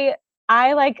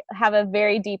 I like have a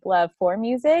very deep love for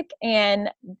music, and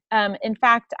in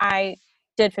fact I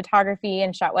did photography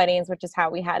and shot weddings, which is how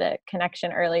we had a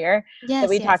connection earlier that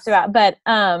we talked about. But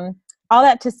all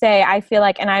that to say, I feel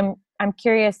like, and I'm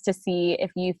curious to see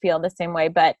if you feel the same way,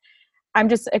 but I'm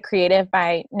just a creative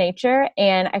by nature,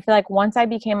 and I feel like once I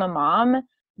became a mom,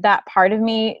 that part of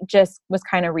me just was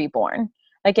kind of reborn.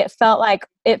 Like it felt like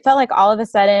all of a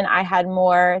sudden I had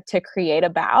more to create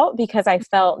about, because I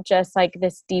felt just like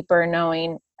this deeper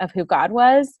knowing of who God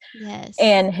was. Yes.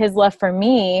 And his love for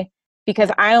me, because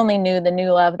I only knew the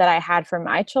new love that I had for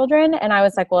my children. And I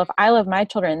was like, well, if I love my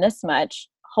children this much,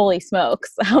 holy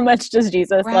smokes, how much does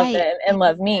Jesus love them and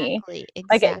love me?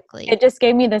 Exactly. Like it just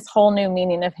gave me this whole new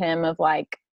meaning of him, of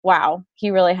like, wow,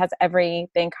 he really has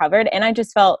everything covered. And I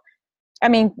just felt, I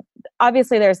mean,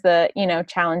 obviously there's the,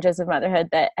 challenges of motherhood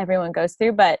that everyone goes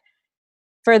through, but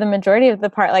for the majority of the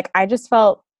part, like I just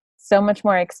felt so much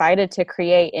more excited to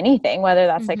create anything, whether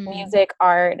that's like music,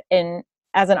 art. And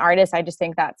as an artist, I just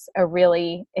think that's a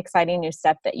really exciting new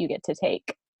step that you get to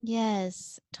take.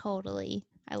 Yes, totally.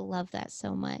 I love that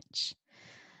so much.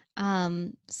 So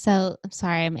I'm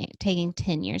sorry, I'm taking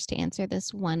 10 years to answer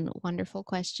this one wonderful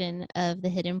question of the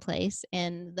hidden place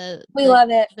and we love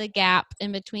it. The gap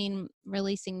in between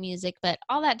releasing music. But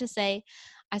all that to say,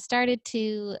 I started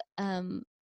to,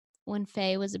 when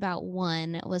Faye was about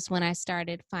 1, was when I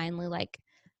started finally, like,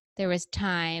 there was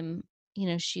time,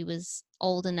 she was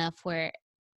old enough where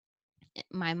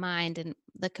my mind and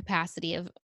the capacity of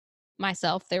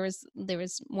myself, there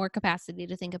was more capacity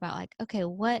to think about, like, okay,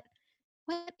 what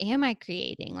am I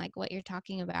creating? Like what you're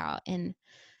talking about, and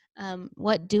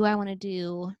what do I want to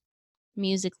do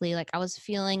musically? Like I was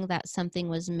feeling that something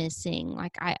was missing.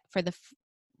 Like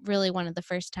really one of the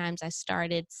first times I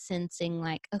started sensing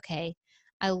like, okay,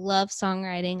 I love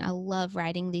songwriting. I love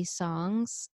writing these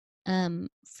songs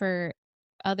for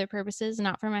other purposes,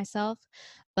 not for myself,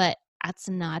 but that's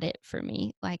not it for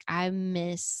me. Like I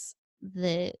miss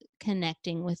the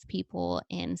connecting with people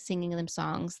and singing them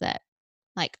songs that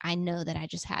like I know that I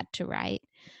just had to write.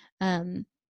 And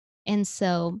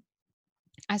so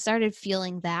I started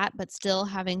feeling that, but still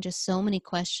having just so many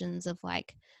questions of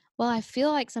like, well, I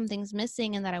feel like something's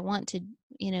missing and that I want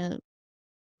to,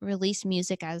 release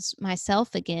music as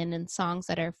myself again and songs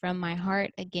that are from my heart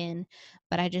again,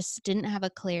 but I just didn't have a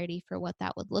clarity for what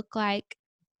that would look like.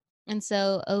 And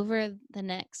so over the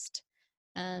next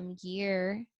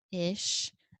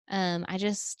year-ish, I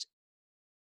just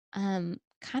kind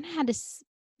of had to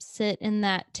sit in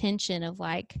that tension of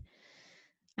like,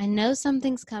 I know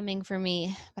something's coming for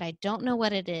me, but I don't know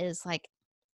what it is. Like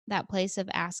that place of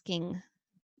asking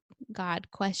God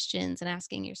questions and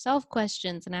asking yourself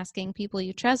questions and asking people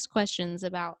you trust questions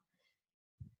about,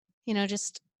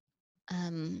 just,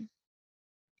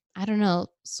 I don't know,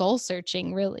 soul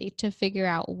searching really to figure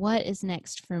out what is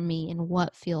next for me and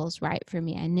what feels right for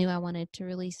me. I knew I wanted to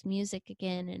release music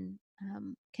again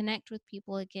and connect with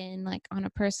people again, like on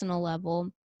a personal level,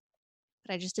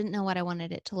 but I just didn't know what I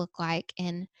wanted it to look like.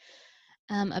 And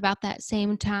about that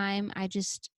same time, I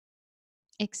just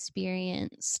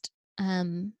experienced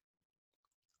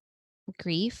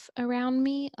grief around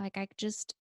me. Like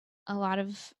a lot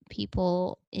of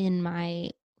people in my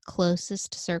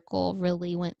closest circle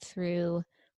really went through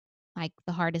like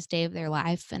the hardest day of their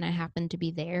life, and I happened to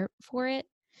be there for it.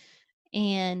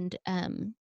 And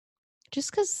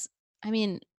just because, I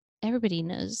mean, everybody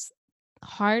knows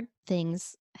hard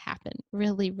things happen,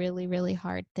 really, really, really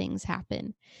hard things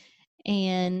happen.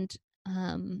 And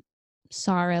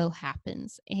sorrow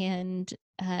happens, and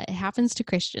it happens to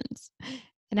Christians,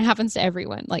 and it happens to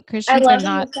everyone. Like Christians are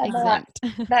not exempt.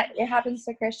 that it happens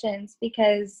to Christians,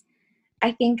 because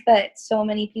I think that so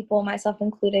many people, myself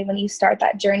included, when you start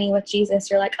that journey with Jesus,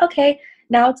 you're like, okay,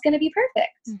 now it's going to be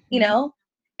perfect,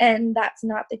 and that's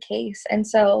not the case. And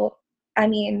so, I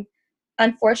mean,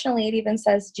 unfortunately, it even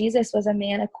says Jesus was a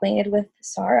man acquainted with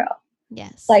sorrow.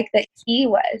 Yes. Like that he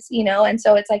was, and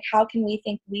so it's like, how can we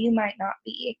think we might not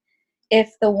be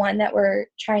if the one that we're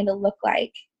trying to look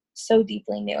like so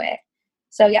deeply knew it?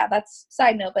 So yeah, that's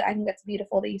side note, but I think that's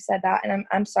beautiful that you said that. And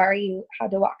I'm sorry you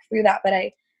had to walk through that. But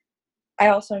I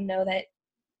also know that,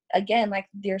 again, like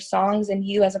your songs and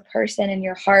you as a person and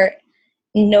your heart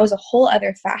knows a whole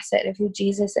other facet of who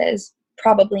Jesus is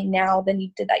probably now than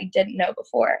you didn't know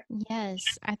before. Yes,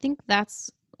 I think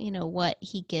that's, what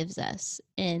he gives us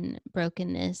in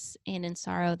brokenness and in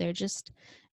sorrow. They're just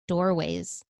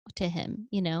doorways to him,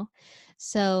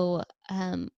 So,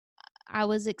 I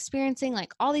was experiencing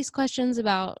like all these questions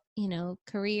about,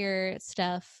 career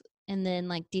stuff, and then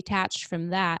like detached from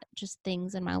that, just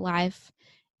things in my life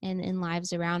and in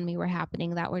lives around me were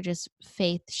happening that were just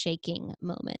faith shaking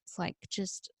moments, like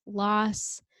just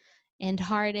loss and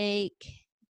heartache,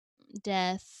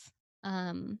 death.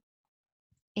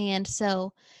 And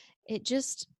so it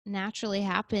just naturally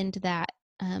happened that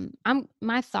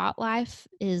my thought life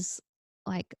is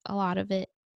like a lot of it,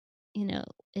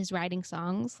 is writing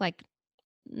songs, like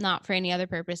not for any other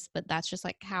purpose, but that's just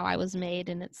like how I was made,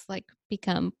 and it's like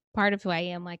become part of who I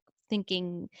am, like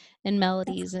thinking and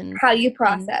melodies How you and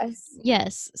process.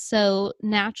 yes. So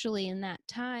naturally in that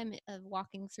time of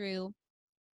walking through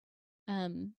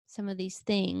some of these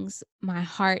things, my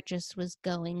heart just was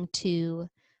going to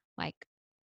like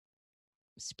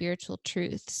spiritual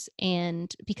truths,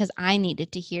 and because I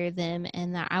needed to hear them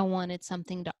and that I wanted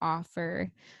something to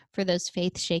offer for those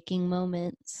faith shaking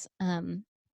moments,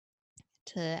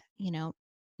 to,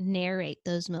 narrate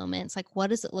those moments. Like, what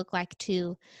does it look like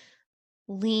to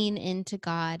lean into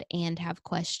God and have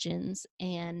questions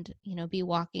and, be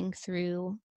walking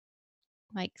through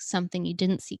like something you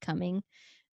didn't see coming,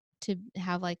 to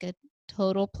have like a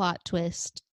total plot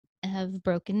twist of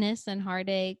brokenness and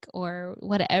heartache or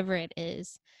whatever it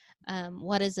is.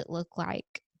 What does it look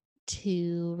like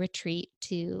to retreat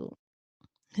to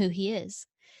who he is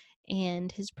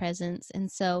and his presence?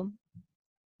 And so,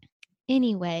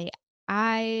 anyway,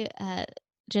 I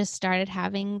just started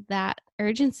having that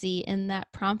urgency and that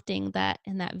prompting, that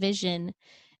and that vision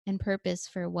and purpose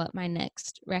for what my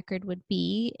next record would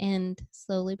be. And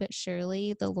slowly but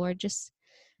surely, the Lord just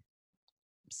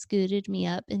scooted me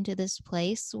up into this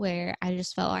place where I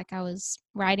just felt like I was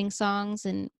writing songs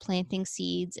and planting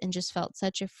seeds, and just felt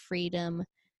such a freedom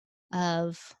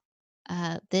of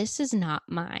this is not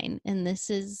mine, and this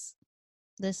is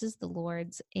the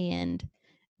Lord's, and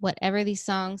whatever these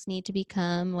songs need to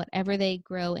become, whatever they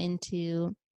grow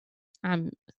into,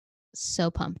 I'm so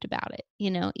pumped about it,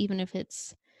 even if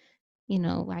it's,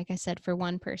 like I said, for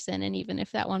one person, and even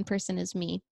if that one person is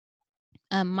me.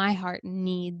 My heart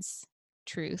needs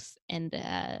truth, and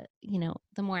the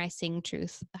more I sing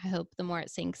truth, I hope the more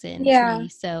it sinks into Yeah. me.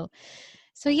 So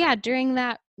yeah, during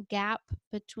that gap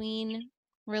between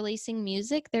releasing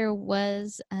music, there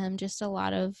was just a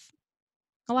lot of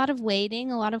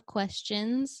waiting, a lot of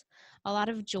questions, a lot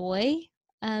of joy,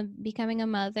 becoming a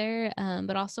mother,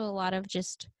 but also a lot of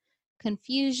just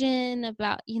confusion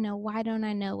about, why don't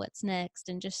I know what's next,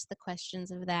 and just the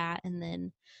questions of that. And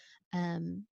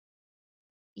then,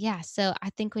 yeah, so I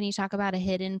think when you talk about a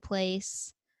hidden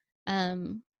place,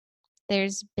 um,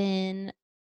 there's been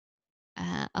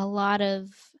a lot of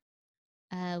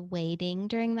waiting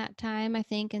during that time, I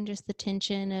think, and just the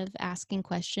tension of asking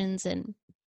questions and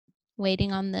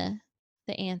waiting on the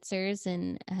answers.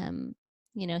 And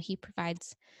he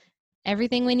provides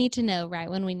everything we need to know right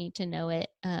when we need to know it.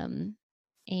 And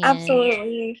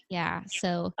Absolutely. yeah,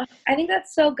 so I think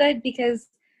that's so good, because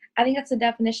I think that's the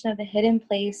definition of the hidden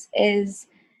place, is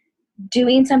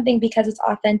doing something because it's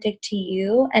authentic to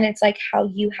you, and it's like how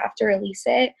you have to release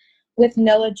it with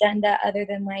no agenda other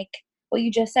than like what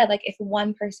you just said, like if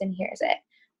one person hears it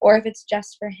or if it's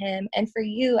just for him. And for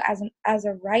you as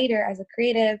a writer, as a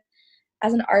creative,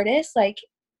 as an artist, like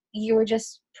you were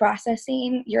just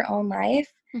processing your own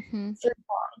life mhm. through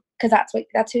song, because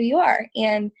that's who you are,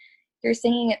 and you're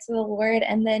singing it to the Lord.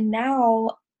 And then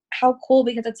now, how cool,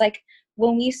 because it's like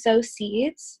when we sow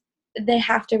seeds, they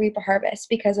have to reap a harvest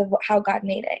because of how God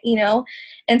made it.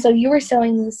 And so you were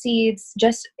sowing the seeds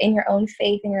just in your own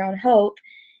faith and your own hope.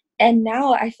 And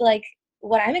now I feel like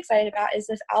what I'm excited about is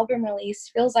this album release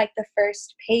feels like the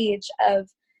first page of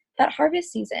that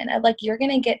harvest season, of like you're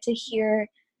going to get to hear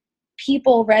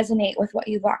people resonate with what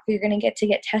you've walked through. You're going to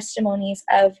get testimonies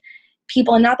of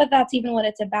people, and not that that's even what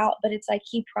it's about, but it's like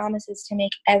he promises to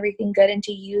make everything good and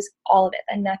to use all of it,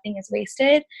 and nothing is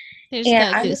wasted. There's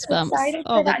And the I'm just goosebumps, excited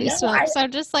all for the that. No, I goosebumps.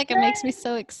 I'm just like, it makes me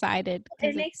so excited it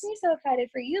because makes it's me so excited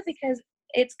for you, because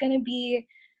it's going to be,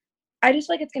 I just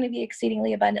feel like it's going to be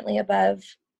exceedingly abundantly above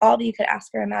all that you could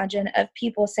ask or imagine, of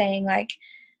people saying like,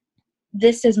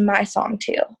 this is my song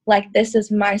too, like this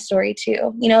is my story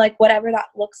too, like whatever that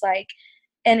looks like.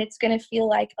 And it's going to feel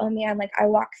like, oh man, like I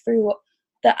walk through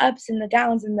the ups and the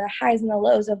downs and the highs and the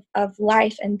lows of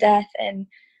life and death and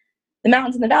the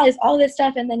mountains and the valleys, all this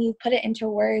stuff, and then you put it into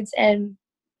words, and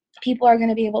people are going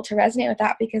to be able to resonate with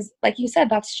that because, like you said,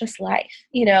 that's just life,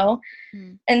 you know?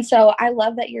 Mm. And so I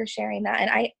love that you're sharing that. And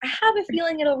I have a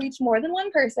feeling it'll reach more than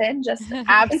one person. Just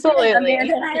Absolutely.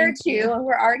 Amanda and I are Thank you. two, and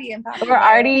we're already impacted. We're by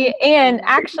already, it. and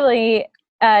actually,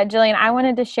 Jillian, I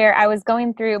wanted to share, I was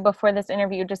going through before this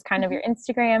interview, just kind of your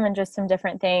Instagram and just some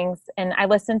different things. And I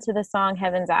listened to the song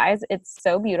Heaven's Eyes. It's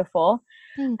so beautiful.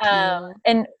 Thank you.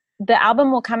 And the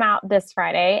album will come out this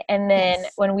Friday. And then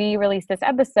Yes. when we release this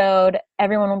episode,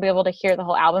 everyone will be able to hear the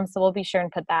whole album. So we'll be sure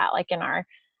and put that like in our,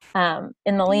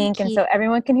 in the link. And so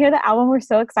everyone can hear the album. We're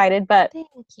so excited. But Thank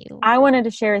you. I wanted to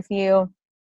share with you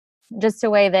just a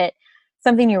way that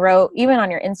something you wrote even on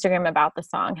your Instagram about the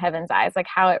song Heaven's Eyes, like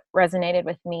how it resonated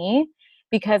with me,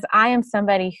 because I am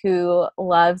somebody who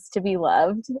loves to be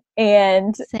loved,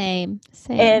 and Same.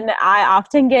 and I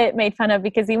often get made fun of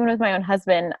because even with my own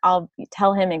husband, I'll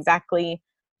tell him exactly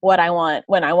what I want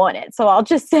when I want it. So I'll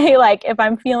just say, like, if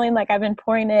I'm feeling like I've been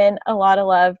pouring in a lot of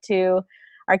love to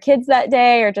our kids that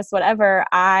day or just whatever,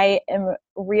 I am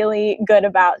really good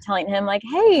about telling him, like,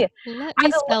 hey, Let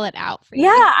me spell it out for you.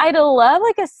 yeah, I'd love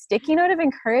like a sticky note of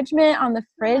encouragement on the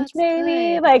fridge, That's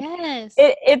maybe. good. Like, yes.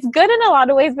 it's good in a lot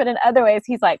of ways, but in other ways,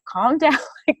 he's like, calm down,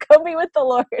 like, go be with the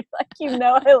Lord. Like, you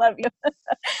know, I love you.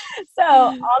 So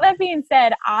all that being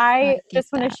said, I get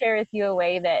just want to that. share with you a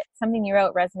way that something you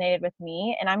wrote resonated with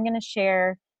me. And I'm going to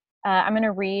share, I'm going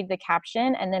to read the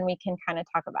caption and then we can kind of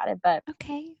talk about it. But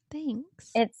Okay, thanks.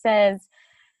 it says,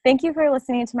 thank you for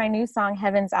listening to my new song,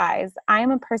 Heaven's Eyes. I am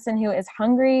a person who is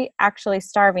hungry, actually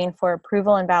starving for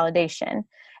approval and validation.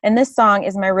 And this song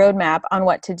is my roadmap on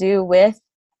what to do with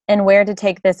and where to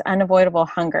take this unavoidable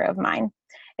hunger of mine.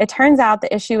 It turns out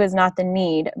the issue is not the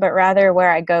need, but rather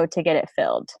where I go to get it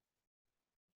filled.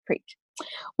 Preach.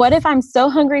 What if I'm so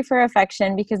hungry for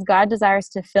affection because God desires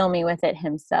to fill me with it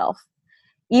himself,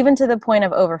 even to the point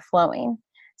of overflowing?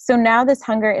 So now this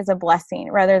hunger is a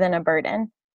blessing rather than a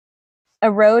burden,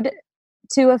 a road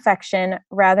to affection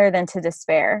rather than to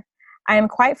despair. I am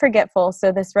quite forgetful,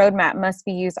 so this roadmap must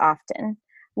be used often.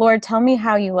 Lord, tell me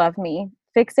how you love me.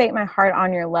 Fixate my heart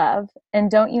on your love, and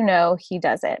don't you know he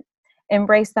does it?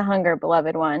 Embrace the hunger,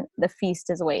 beloved one. The feast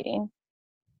is waiting.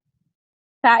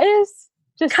 That is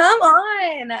just... Come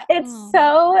on. It's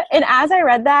so... And as I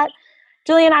read that,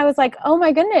 Jillian, I was like, oh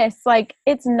my goodness, like,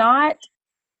 it's not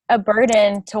a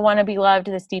burden to want to be loved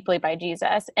this deeply by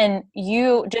Jesus. And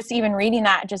you just even reading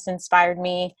that just inspired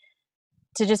me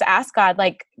to just ask God,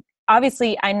 like,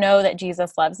 obviously I know that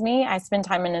Jesus loves me. I spend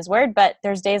time in his word, but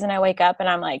there's days when I wake up and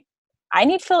I'm like, I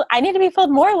need to be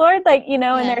filled more, Lord. Like, you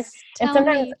know, yes, and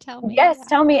sometimes, tell me. Yes, yeah.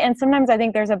 tell me. And sometimes I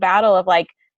think there's a battle of like,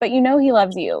 but you know, he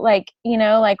loves you. Like, you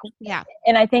know, like, Yeah.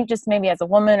 And I think just maybe as a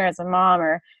woman or as a mom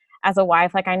or as a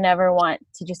wife, like I never want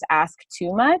to just ask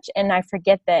too much. And I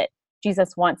forget that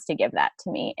Jesus wants to give that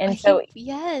to me. And so,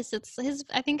 yes, it's his,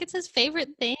 I think it's his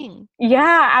favorite thing.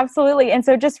 Yeah, absolutely. And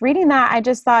so just reading that, I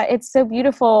just thought it's so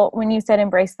beautiful when you said,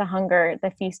 embrace the hunger,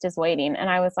 the feast is waiting. And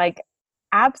I was like,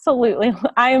 absolutely,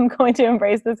 I am going to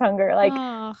embrace this hunger. Like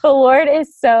the Lord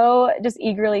is so just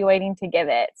eagerly waiting to give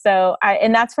it. So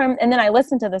and then I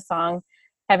listened to the song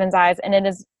Heaven's Eyes, and it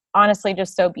is honestly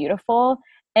just so beautiful.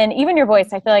 And even your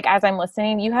voice, I feel like as I'm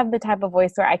listening, you have the type of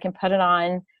voice where I can put it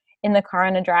on in the car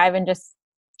on a drive and just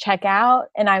check out,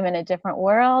 and I'm in a different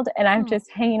world and I'm just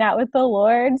hanging out with the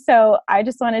Lord. So I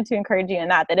just wanted to encourage you in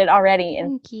that it already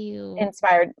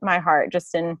inspired my heart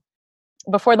just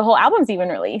before the whole album's even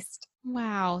released.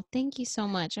 Wow. Thank you so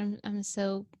much. I'm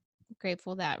so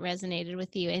grateful that resonated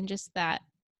with you, and just that,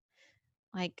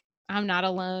 like, I'm not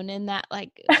alone in that.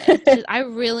 Like, I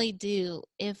really do.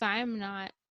 If I'm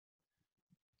not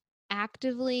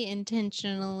actively,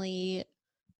 intentionally,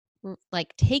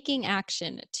 like, taking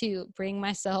action to bring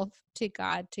myself to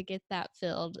God to get that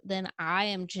filled, then I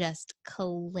am just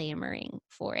clamoring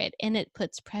for it. And it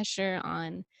puts pressure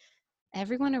on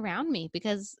everyone around me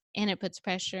and it puts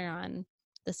pressure on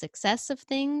the success of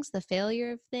things, the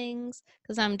failure of things,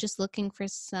 because I'm just looking for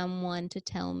someone to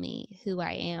tell me who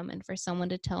I am and for someone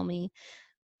to tell me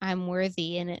I'm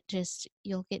worthy. And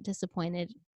you'll get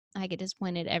disappointed. I get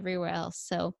disappointed everywhere else.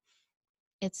 So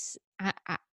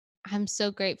I'm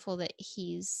so grateful that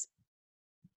he's,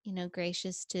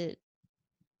 gracious to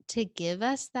give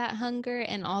us that hunger.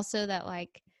 And also that,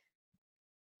 like,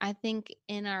 I think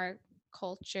in our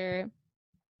culture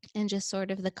and just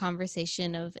sort of the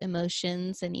conversation of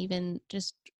emotions, and even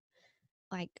just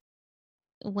like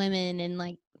women and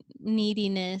like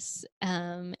neediness,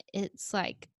 it's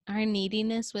like our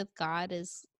neediness with God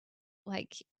is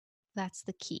like that's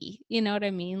the key. You know what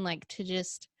I mean? Like to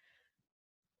just,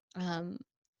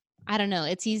 I don't know.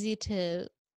 It's easy to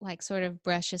like sort of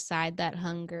brush aside that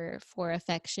hunger for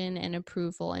affection and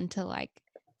approval and to like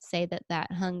say that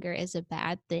that hunger is a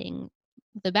bad thing.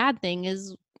 The bad thing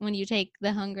is when you take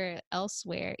the hunger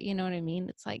elsewhere. You know what I mean?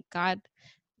 It's like God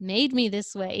made me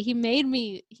this way. He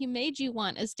made you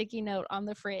want a sticky note on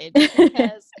the fridge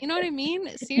because, you know what I mean?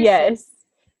 Seriously. Yes.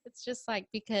 It's just like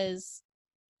because,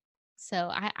 so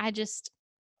I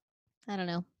don't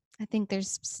know. I think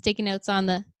there's sticky notes on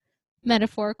the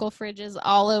metaphorical fridges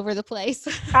all over the place.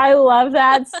 I love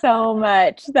that so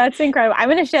much. That's incredible. I'm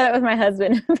going to share that with my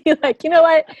husband and be like, you know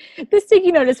what? This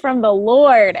sticky note is from the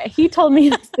Lord. He told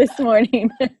me this morning.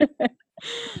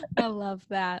 I love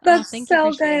that. That's Thank so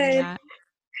you for sharing good. that.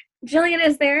 Jillian,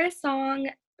 is there a song,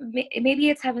 maybe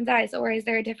it's Heaven's Eyes, or is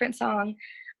there a different song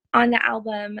on the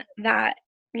album that,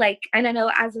 like, and I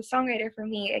know as a songwriter for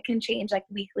me, it can change like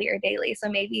weekly or daily. So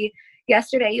maybe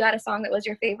yesterday you had a song that was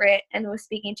your favorite and was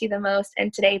speaking to you the most,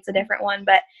 and today it's a different one.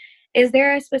 But is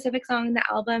there a specific song in the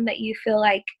album that you feel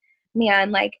like,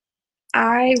 man, like,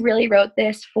 I really wrote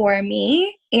this for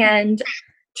me, and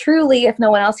truly, if no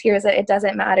one else hears it, it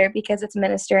doesn't matter because it's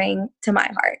ministering to my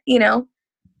heart, you know?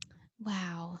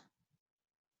 Wow.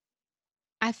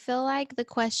 I feel like the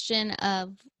question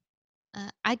of,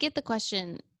 I get the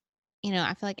question, you know,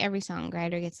 I feel like every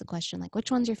songwriter gets the question, like, which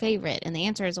one's your favorite? And the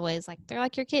answer is always like, they're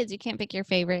like your kids. You can't pick your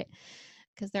favorite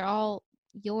because they're all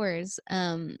yours.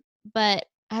 But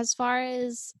as far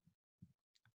as,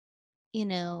 you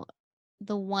know,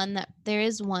 there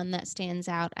is one that stands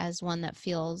out as one that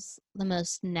feels the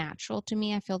most natural to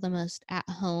me. I feel the most at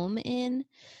home in.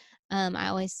 I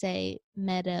always say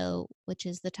Meadow, which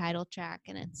is the title track,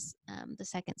 and it's the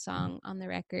second song on the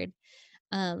record.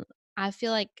 I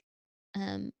feel like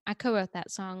I co-wrote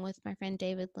that song with my friend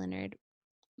David Leonard,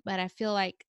 but I feel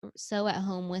like so at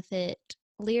home with it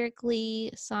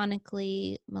lyrically,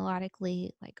 sonically,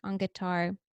 melodically, like on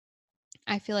guitar.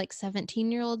 I feel like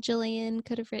 17-year-old Jillian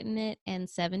could have written it and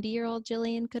 70-year-old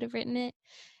Jillian could have written it.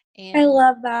 I And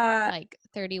love that. like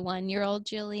 31-year-old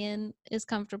Jillian is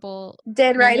comfortable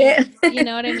Did write in it. You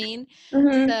know what I mean?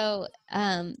 Mhm. So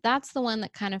that's the one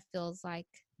that kind of feels like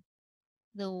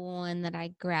the one that I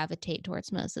gravitate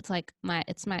towards most. It's like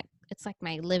it's like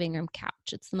my living room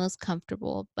couch. It's the most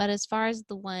comfortable. But as far as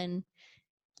the one,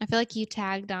 I feel like you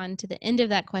tagged on to the end of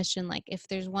that question, like if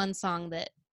there's one song that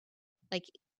like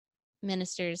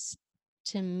ministers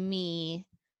to me,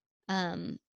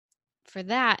 for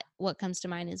that, what comes to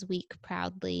mind is Weak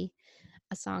Proudly,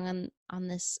 a song on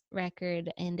this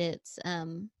record, and it's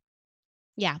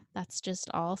yeah, that's just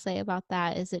all I'll say about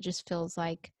that. Is it just feels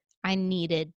like I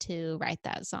needed to write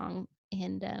that song,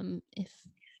 and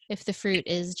if the fruit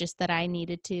is just that I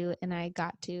needed to and I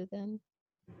got to, then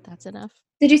that's enough.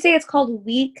 Did you say it's called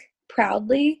Weak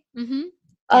Proudly? Mm-hmm.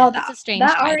 Oh, Yeah, it's a strange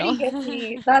that title. already gets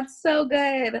me. That's so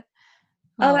good.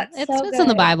 Oh, Well, that's so it's in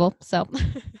the good. Bible, so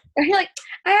And you're like,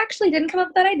 I actually didn't come up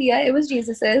with that idea. It was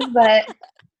Jesus's, but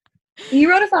you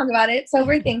wrote a song about it, so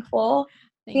we're thankful.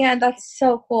 thank Yeah, you. that's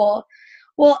so cool.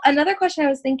 Well, another question I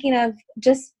was thinking of,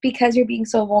 just because you're being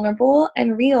so vulnerable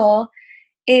and real,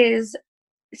 is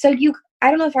so you, I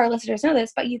don't know if our listeners know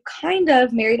this, but you kind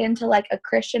of married into like a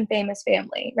Christian famous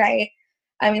family, right?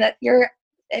 I mean, that you're,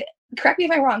 correct me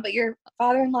if I'm wrong, but your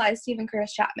father-in-law is Stephen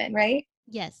Curtis Chapman, right?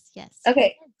 Yes, yes.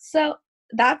 Okay, so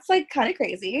that's like kind of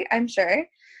crazy, I'm sure.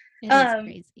 It is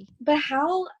crazy. But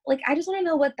how, like, I just want to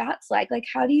know what that's like. Like,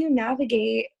 how do you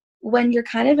navigate when you're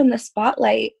kind of in the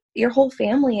spotlight? Your whole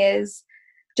family is,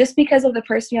 just because of the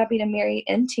person you happen to marry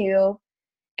into.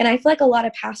 And I feel like a lot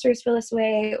of pastors feel this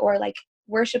way, or like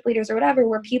worship leaders or whatever,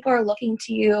 where people are looking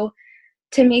to you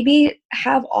to maybe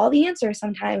have all the answers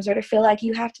sometimes, or to feel like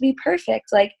you have to be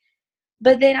perfect. Like,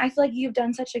 but then I feel like you've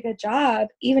done such a good job,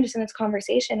 even just in this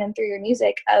conversation and through your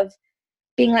music, of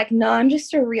being like, no, I'm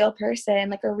just a real person,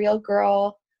 like a real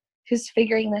girl who's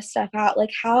figuring this stuff out. Like,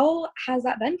 how has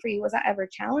that been for you? Was that ever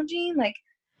challenging? Like,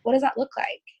 what does that look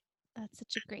like? That's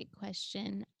such a great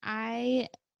question.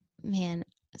 Man,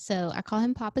 so I call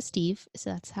him Papa Steve,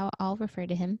 so that's how I'll refer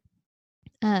to him.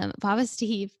 Papa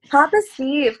Steve. Papa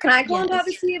Steve. Can I call him Yes,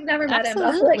 Papa Steve? Never met him, but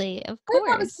I'm like, absolutely. Of hi,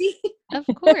 Papa course. Steve. Of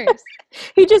course.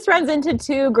 He just runs into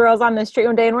two girls on the street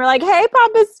one day and we're like, hey,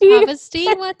 Papa Steve. Papa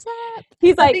Steve, what's up?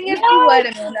 He's The like, thing is, no, you would,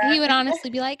 Amanda. He would honestly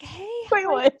be like, hey, we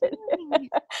how are would. you doing?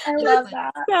 I He love would.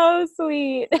 that. So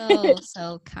sweet.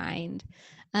 So kind.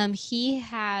 He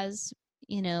has,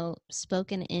 you know,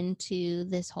 spoken into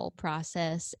this whole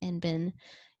process and been,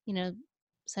 you know,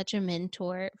 such a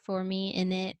mentor for me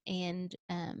in it. And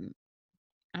I'm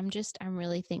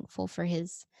really thankful for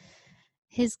his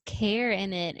his care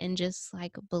in it and just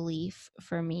like belief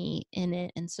for me in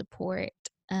it and support.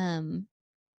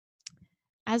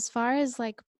 As far as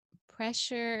like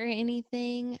pressure or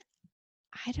anything,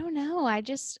 I don't know. I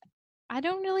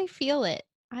don't really feel it.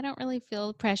 I don't really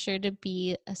feel pressure to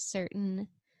be a certain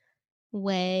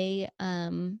way.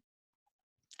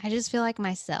 I just feel like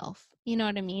myself. You know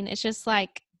what I mean? It's just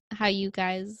like how you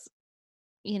guys,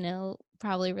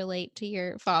 probably relate to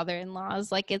your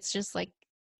father-in-laws. Like it's just like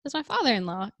it's my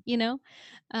father-in-law,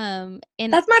 and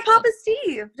That's my Papa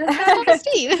Steve. Just Papa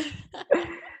Steve.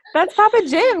 That's Papa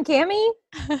Jim, Cammy.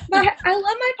 I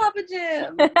love my Papa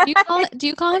Jim. Do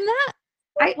you call him that?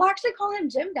 I will actually call him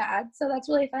Jim Dad, so that's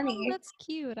really funny. Oh, that's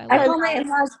cute. I call my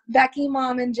in-laws Becky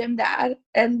Mom and Jim Dad,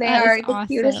 and they That are is the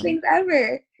cutest awesome. things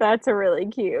ever. That's really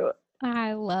cute.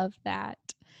 I love that.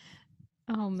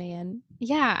 Oh man.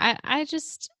 Yeah,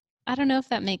 I don't know if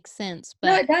that makes sense,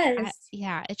 No, but it does.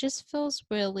 it just feels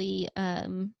really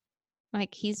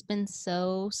like he's been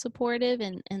so supportive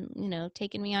and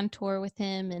taking me on tour with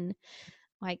him, and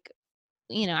like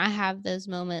I have those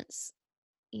moments.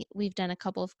 We've done a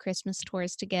couple of Christmas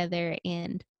tours together,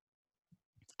 and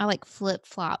I like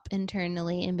flip-flop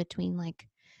internally in between like,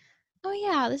 oh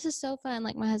yeah, this is so fun.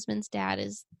 Like my husband's dad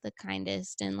is the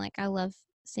kindest, and like I love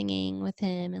singing with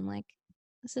him, and like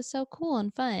this is so cool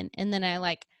and fun. And then I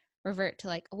like revert to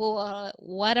like, well,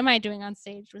 what am I doing on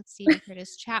stage with Stephen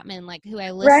Curtis Chapman, like who I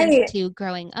listened Right. to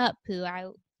growing up, who I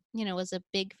was a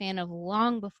big fan of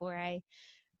long before I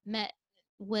met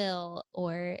Will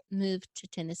or moved to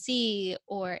Tennessee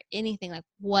or anything. Like,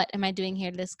 what am I doing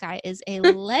here? This guy is a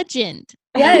legend.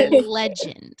 Yes. A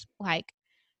legend. Like,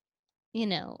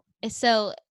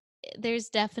 so there's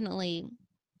definitely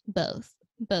both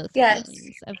Yes.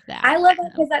 feelings of that. I love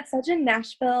it because that's such a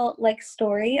Nashville like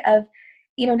story of,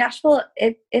 Nashville,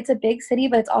 it's a big city,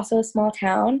 but it's also a small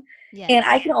town. Yes. And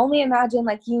I can only imagine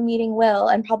like you meeting Will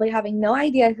and probably having no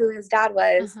idea who his dad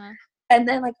was. And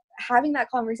then like having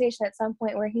that conversation at some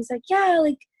point where he's like, yeah,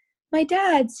 like my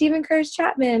dad, Stephen Curtis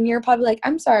Chapman. You're probably like,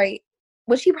 I'm sorry,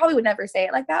 which he probably would never say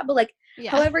it like that. But like,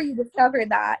 however you discovered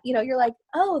that, you're like,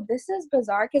 oh, this is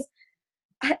bizarre. Because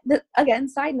again,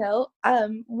 side note,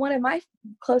 one of my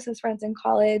closest friends in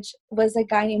college was a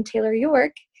guy named Taylor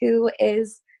York, who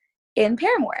is in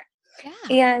Paramore. Yeah.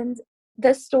 And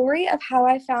the story of how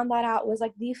I found that out was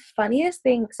like the funniest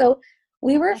thing. So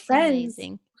we were friends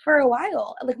for a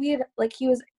while. Like he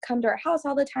was come to our house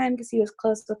all the time because he was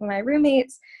close with my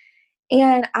roommates.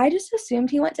 And I just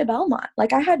assumed he went to Belmont.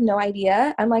 Like I had no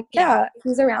idea. I'm like, yeah,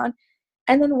 he's around.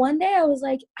 And then one day I was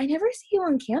like, I never see you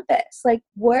on campus. Like,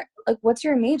 what's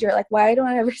your major? Like, why don't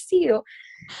I ever see you?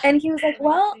 And he was like,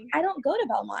 well, I don't go to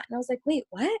Belmont. And I was like, wait,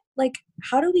 what? Like,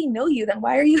 how do we know you then?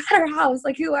 Why are you at our house?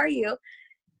 Like, who are you?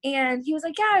 And he was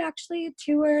like, yeah, I actually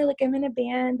tour. Like, I'm in a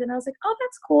band. And I was like, oh,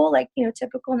 that's cool. Like,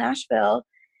 typical Nashville.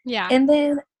 Yeah. And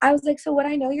then I was like, so would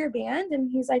I know your band? And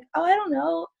he's like, oh, I don't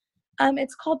know.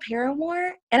 It's called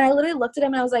Paramore. And I literally looked at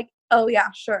him and I was like, oh,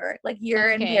 yeah, sure. Like, you're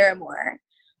in Paramore.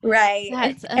 Right.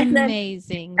 That's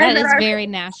amazing. That is very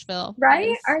Nashville.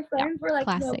 Right? Our friends were like,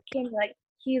 classic. No, King, like,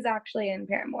 he's actually in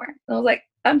Paramore. And I was like,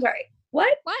 I'm sorry,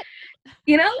 what?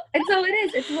 And so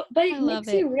it is. But it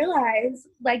makes you realize,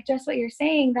 like, just what you're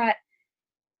saying, that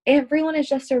everyone is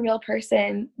just a real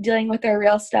person dealing with their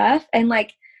real stuff. And,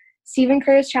 like, Stephen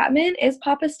Curtis Chapman is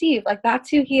Papa Steve. Like, that's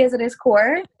who he is at his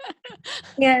core.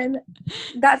 And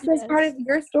that's this part of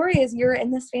your story is you're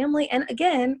in this family. And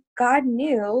again, God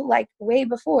knew, like, way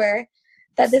before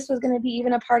that this was going to be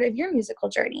even a part of your musical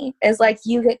journey, is like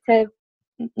you get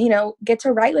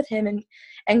to write with him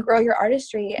and grow your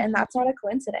artistry. And that's not a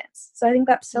coincidence. So I think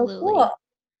that's so cool.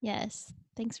 Yes.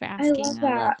 Thanks for asking.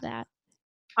 I love that.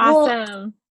 Awesome.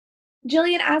 Well,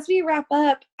 Jillian, as we wrap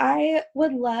up, I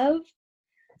would love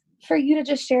for you to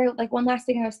just share, like, one last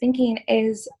thing I was thinking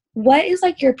is, what is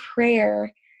like your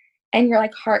prayer and your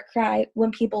like heart cry when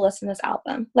people listen to this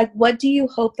album? Like, what do you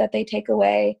hope that they take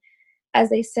away as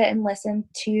they sit and listen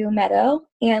to Meadow?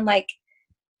 And like,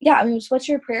 what's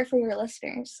your prayer for your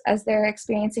listeners as they're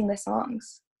experiencing the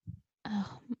songs?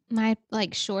 Oh, my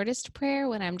like shortest prayer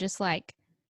when I'm just like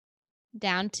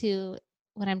down to it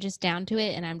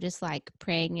and I'm just like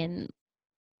praying and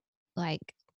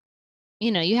like,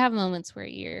 you have moments where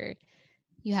you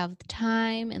have the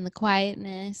time and the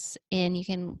quietness and you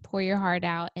can pour your heart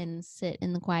out and sit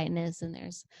in the quietness, and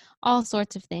there's all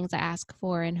sorts of things I ask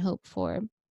for and hope for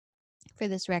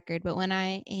this record. But when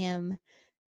I am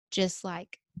just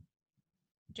like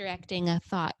directing a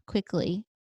thought quickly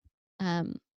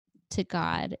to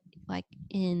God, like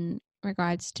in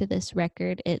regards to this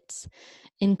record, it's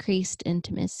increased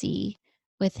intimacy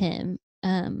with him,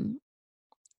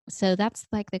 So that's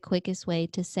like the quickest way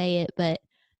to say it. But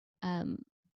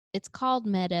it's called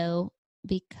Meadow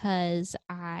because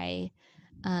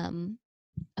oh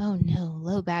no,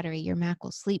 low battery. Your Mac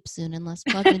will sleep soon unless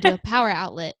plugged into a power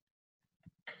outlet.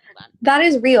 Hold on. That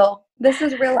is real. This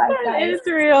is real life, That guys. is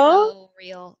real. Oh,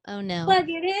 real. Oh no. Plug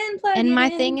it in. Plug And it my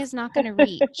in. thing is not going to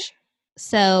reach.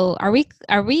 So are we?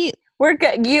 We're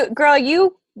good.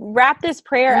 You wrap this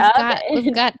prayer up.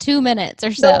 We've got 2 minutes or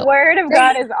The so. word of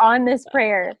God is on this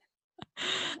prayer.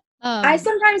 I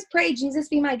sometimes pray, Jesus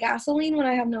be my gasoline when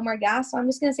I have no more gas. So I'm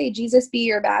just going to say, Jesus be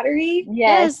your battery.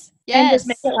 Yes. And just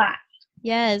make it last.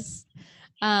 Yes.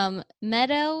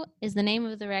 Meadow is the name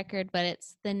of the record, but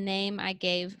it's the name I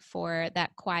gave for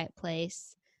that quiet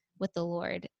place with the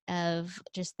Lord, of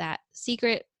just that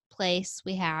secret place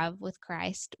we have with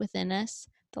Christ within us,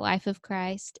 the life of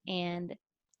Christ, and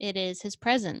it is his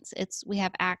presence. We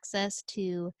have access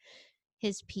to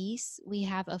his peace. We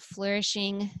have a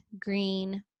flourishing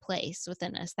green place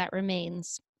within us that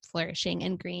remains flourishing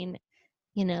and green,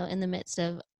 in the midst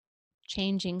of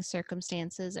changing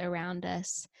circumstances around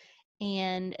us.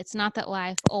 And it's not that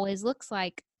life always looks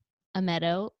like a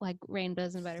meadow, like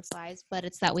rainbows and butterflies, but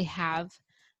it's that we have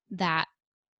that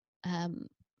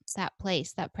that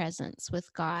place, that presence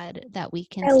with God that we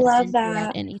can I step love into that.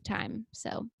 at any time.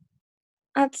 So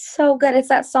that's so good. It's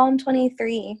that Psalm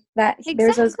 23 that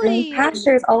there's those green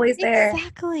pastures always there.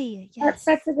 Exactly. That's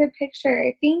Yes. such a good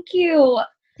picture. Thank you.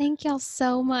 Thank y'all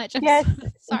so much. I'm Yes,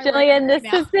 sorry, Jillian,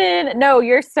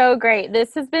 you're so great.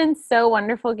 This has been so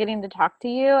wonderful getting to talk to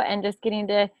you and just getting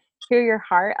to hear your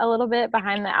heart a little bit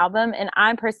behind the album. And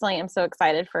I personally am so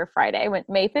excited for Friday,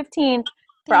 May 15th,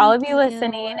 for all of you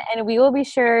listening. And we will be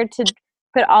sure to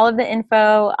put all of the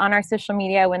info on our social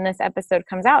media when this episode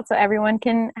comes out so everyone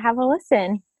can have a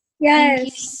listen. Yes. Thank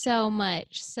you so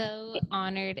much. So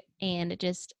honored, and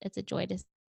it's a joy to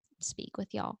speak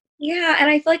with y'all. Yeah, and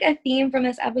I feel like a theme from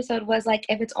this episode was like,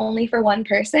 if it's only for one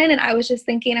person. And I was just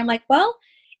thinking, I'm like, well,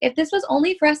 if this was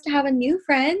only for us to have a new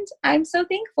friend, I'm so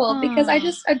thankful because I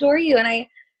just adore you. And I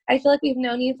feel like we've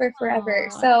known you for forever.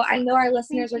 So I know our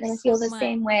listeners are going to feel the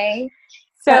same way.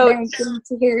 So they're getting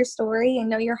to hear your story and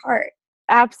know your heart.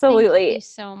 Absolutely. Thank you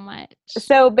so much.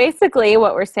 So basically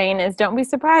what we're saying is, don't be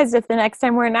surprised if the next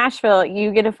time we're in Nashville,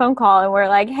 you get a phone call and we're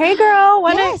like, hey girl,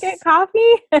 want to get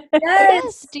coffee?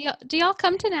 Yes. Do y'all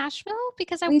come to Nashville?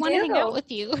 Because I want to hang out with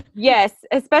you. Yes.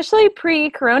 Especially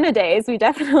pre-Corona days. We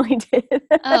definitely did.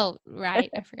 Oh, right.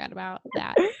 I forgot about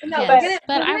that. No, yes.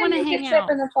 But I want to hang out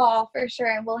in the fall for sure.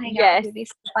 And we'll hang out. It'll be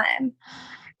so fun.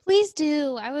 Please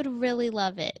do. I would really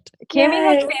love it. Cami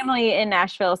has family in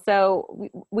Nashville,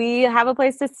 so we have a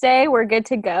place to stay. We're good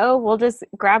to go. We'll just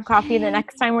grab coffee the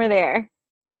next time we're there.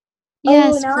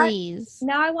 Yes, please.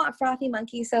 Now I want Frothy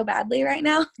Monkey so badly right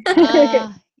now.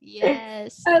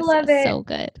 Yes. I love it. So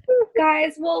good.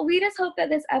 Guys, well, we just hope that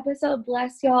this episode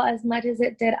blessed y'all as much as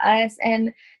it did us,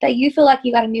 and that you feel like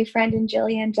you got a new friend in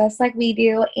Jillian just like we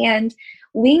do. And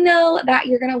we know that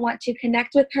you're going to want to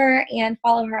connect with her and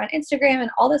follow her on Instagram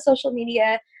and all the social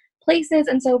media places.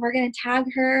 And so we're going to tag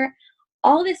her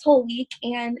all this whole week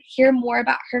and hear more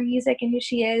about her music and who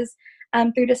she is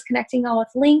through just connecting all with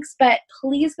links. But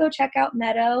please go check out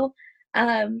Meadow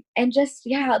and just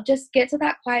get to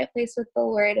that quiet place with the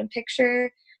Lord and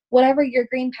picture whatever your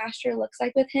green pasture looks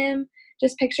like with him.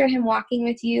 Just picture him walking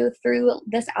with you through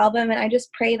this album. And I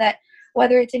just pray that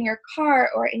whether it's in your car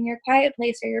or in your quiet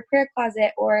place or your prayer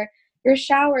closet or your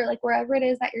shower, like wherever it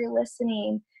is that you're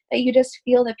listening, that you just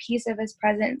feel the peace of his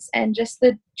presence and just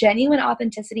the genuine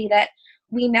authenticity that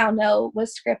we now know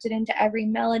was scripted into every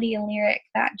melody and lyric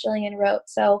that Jillian wrote.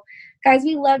 So guys,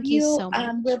 we love you. So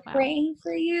much. We're praying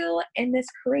for you in this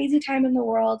crazy time in the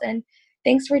world. And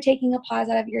thanks for taking a pause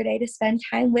out of your day to spend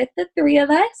time with the three of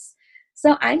us.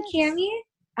 So I'm Cami.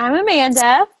 I'm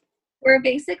Amanda. We're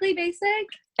Basically Basic.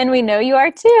 And we know you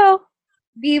are too.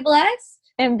 Be blessed.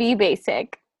 And be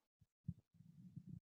basic.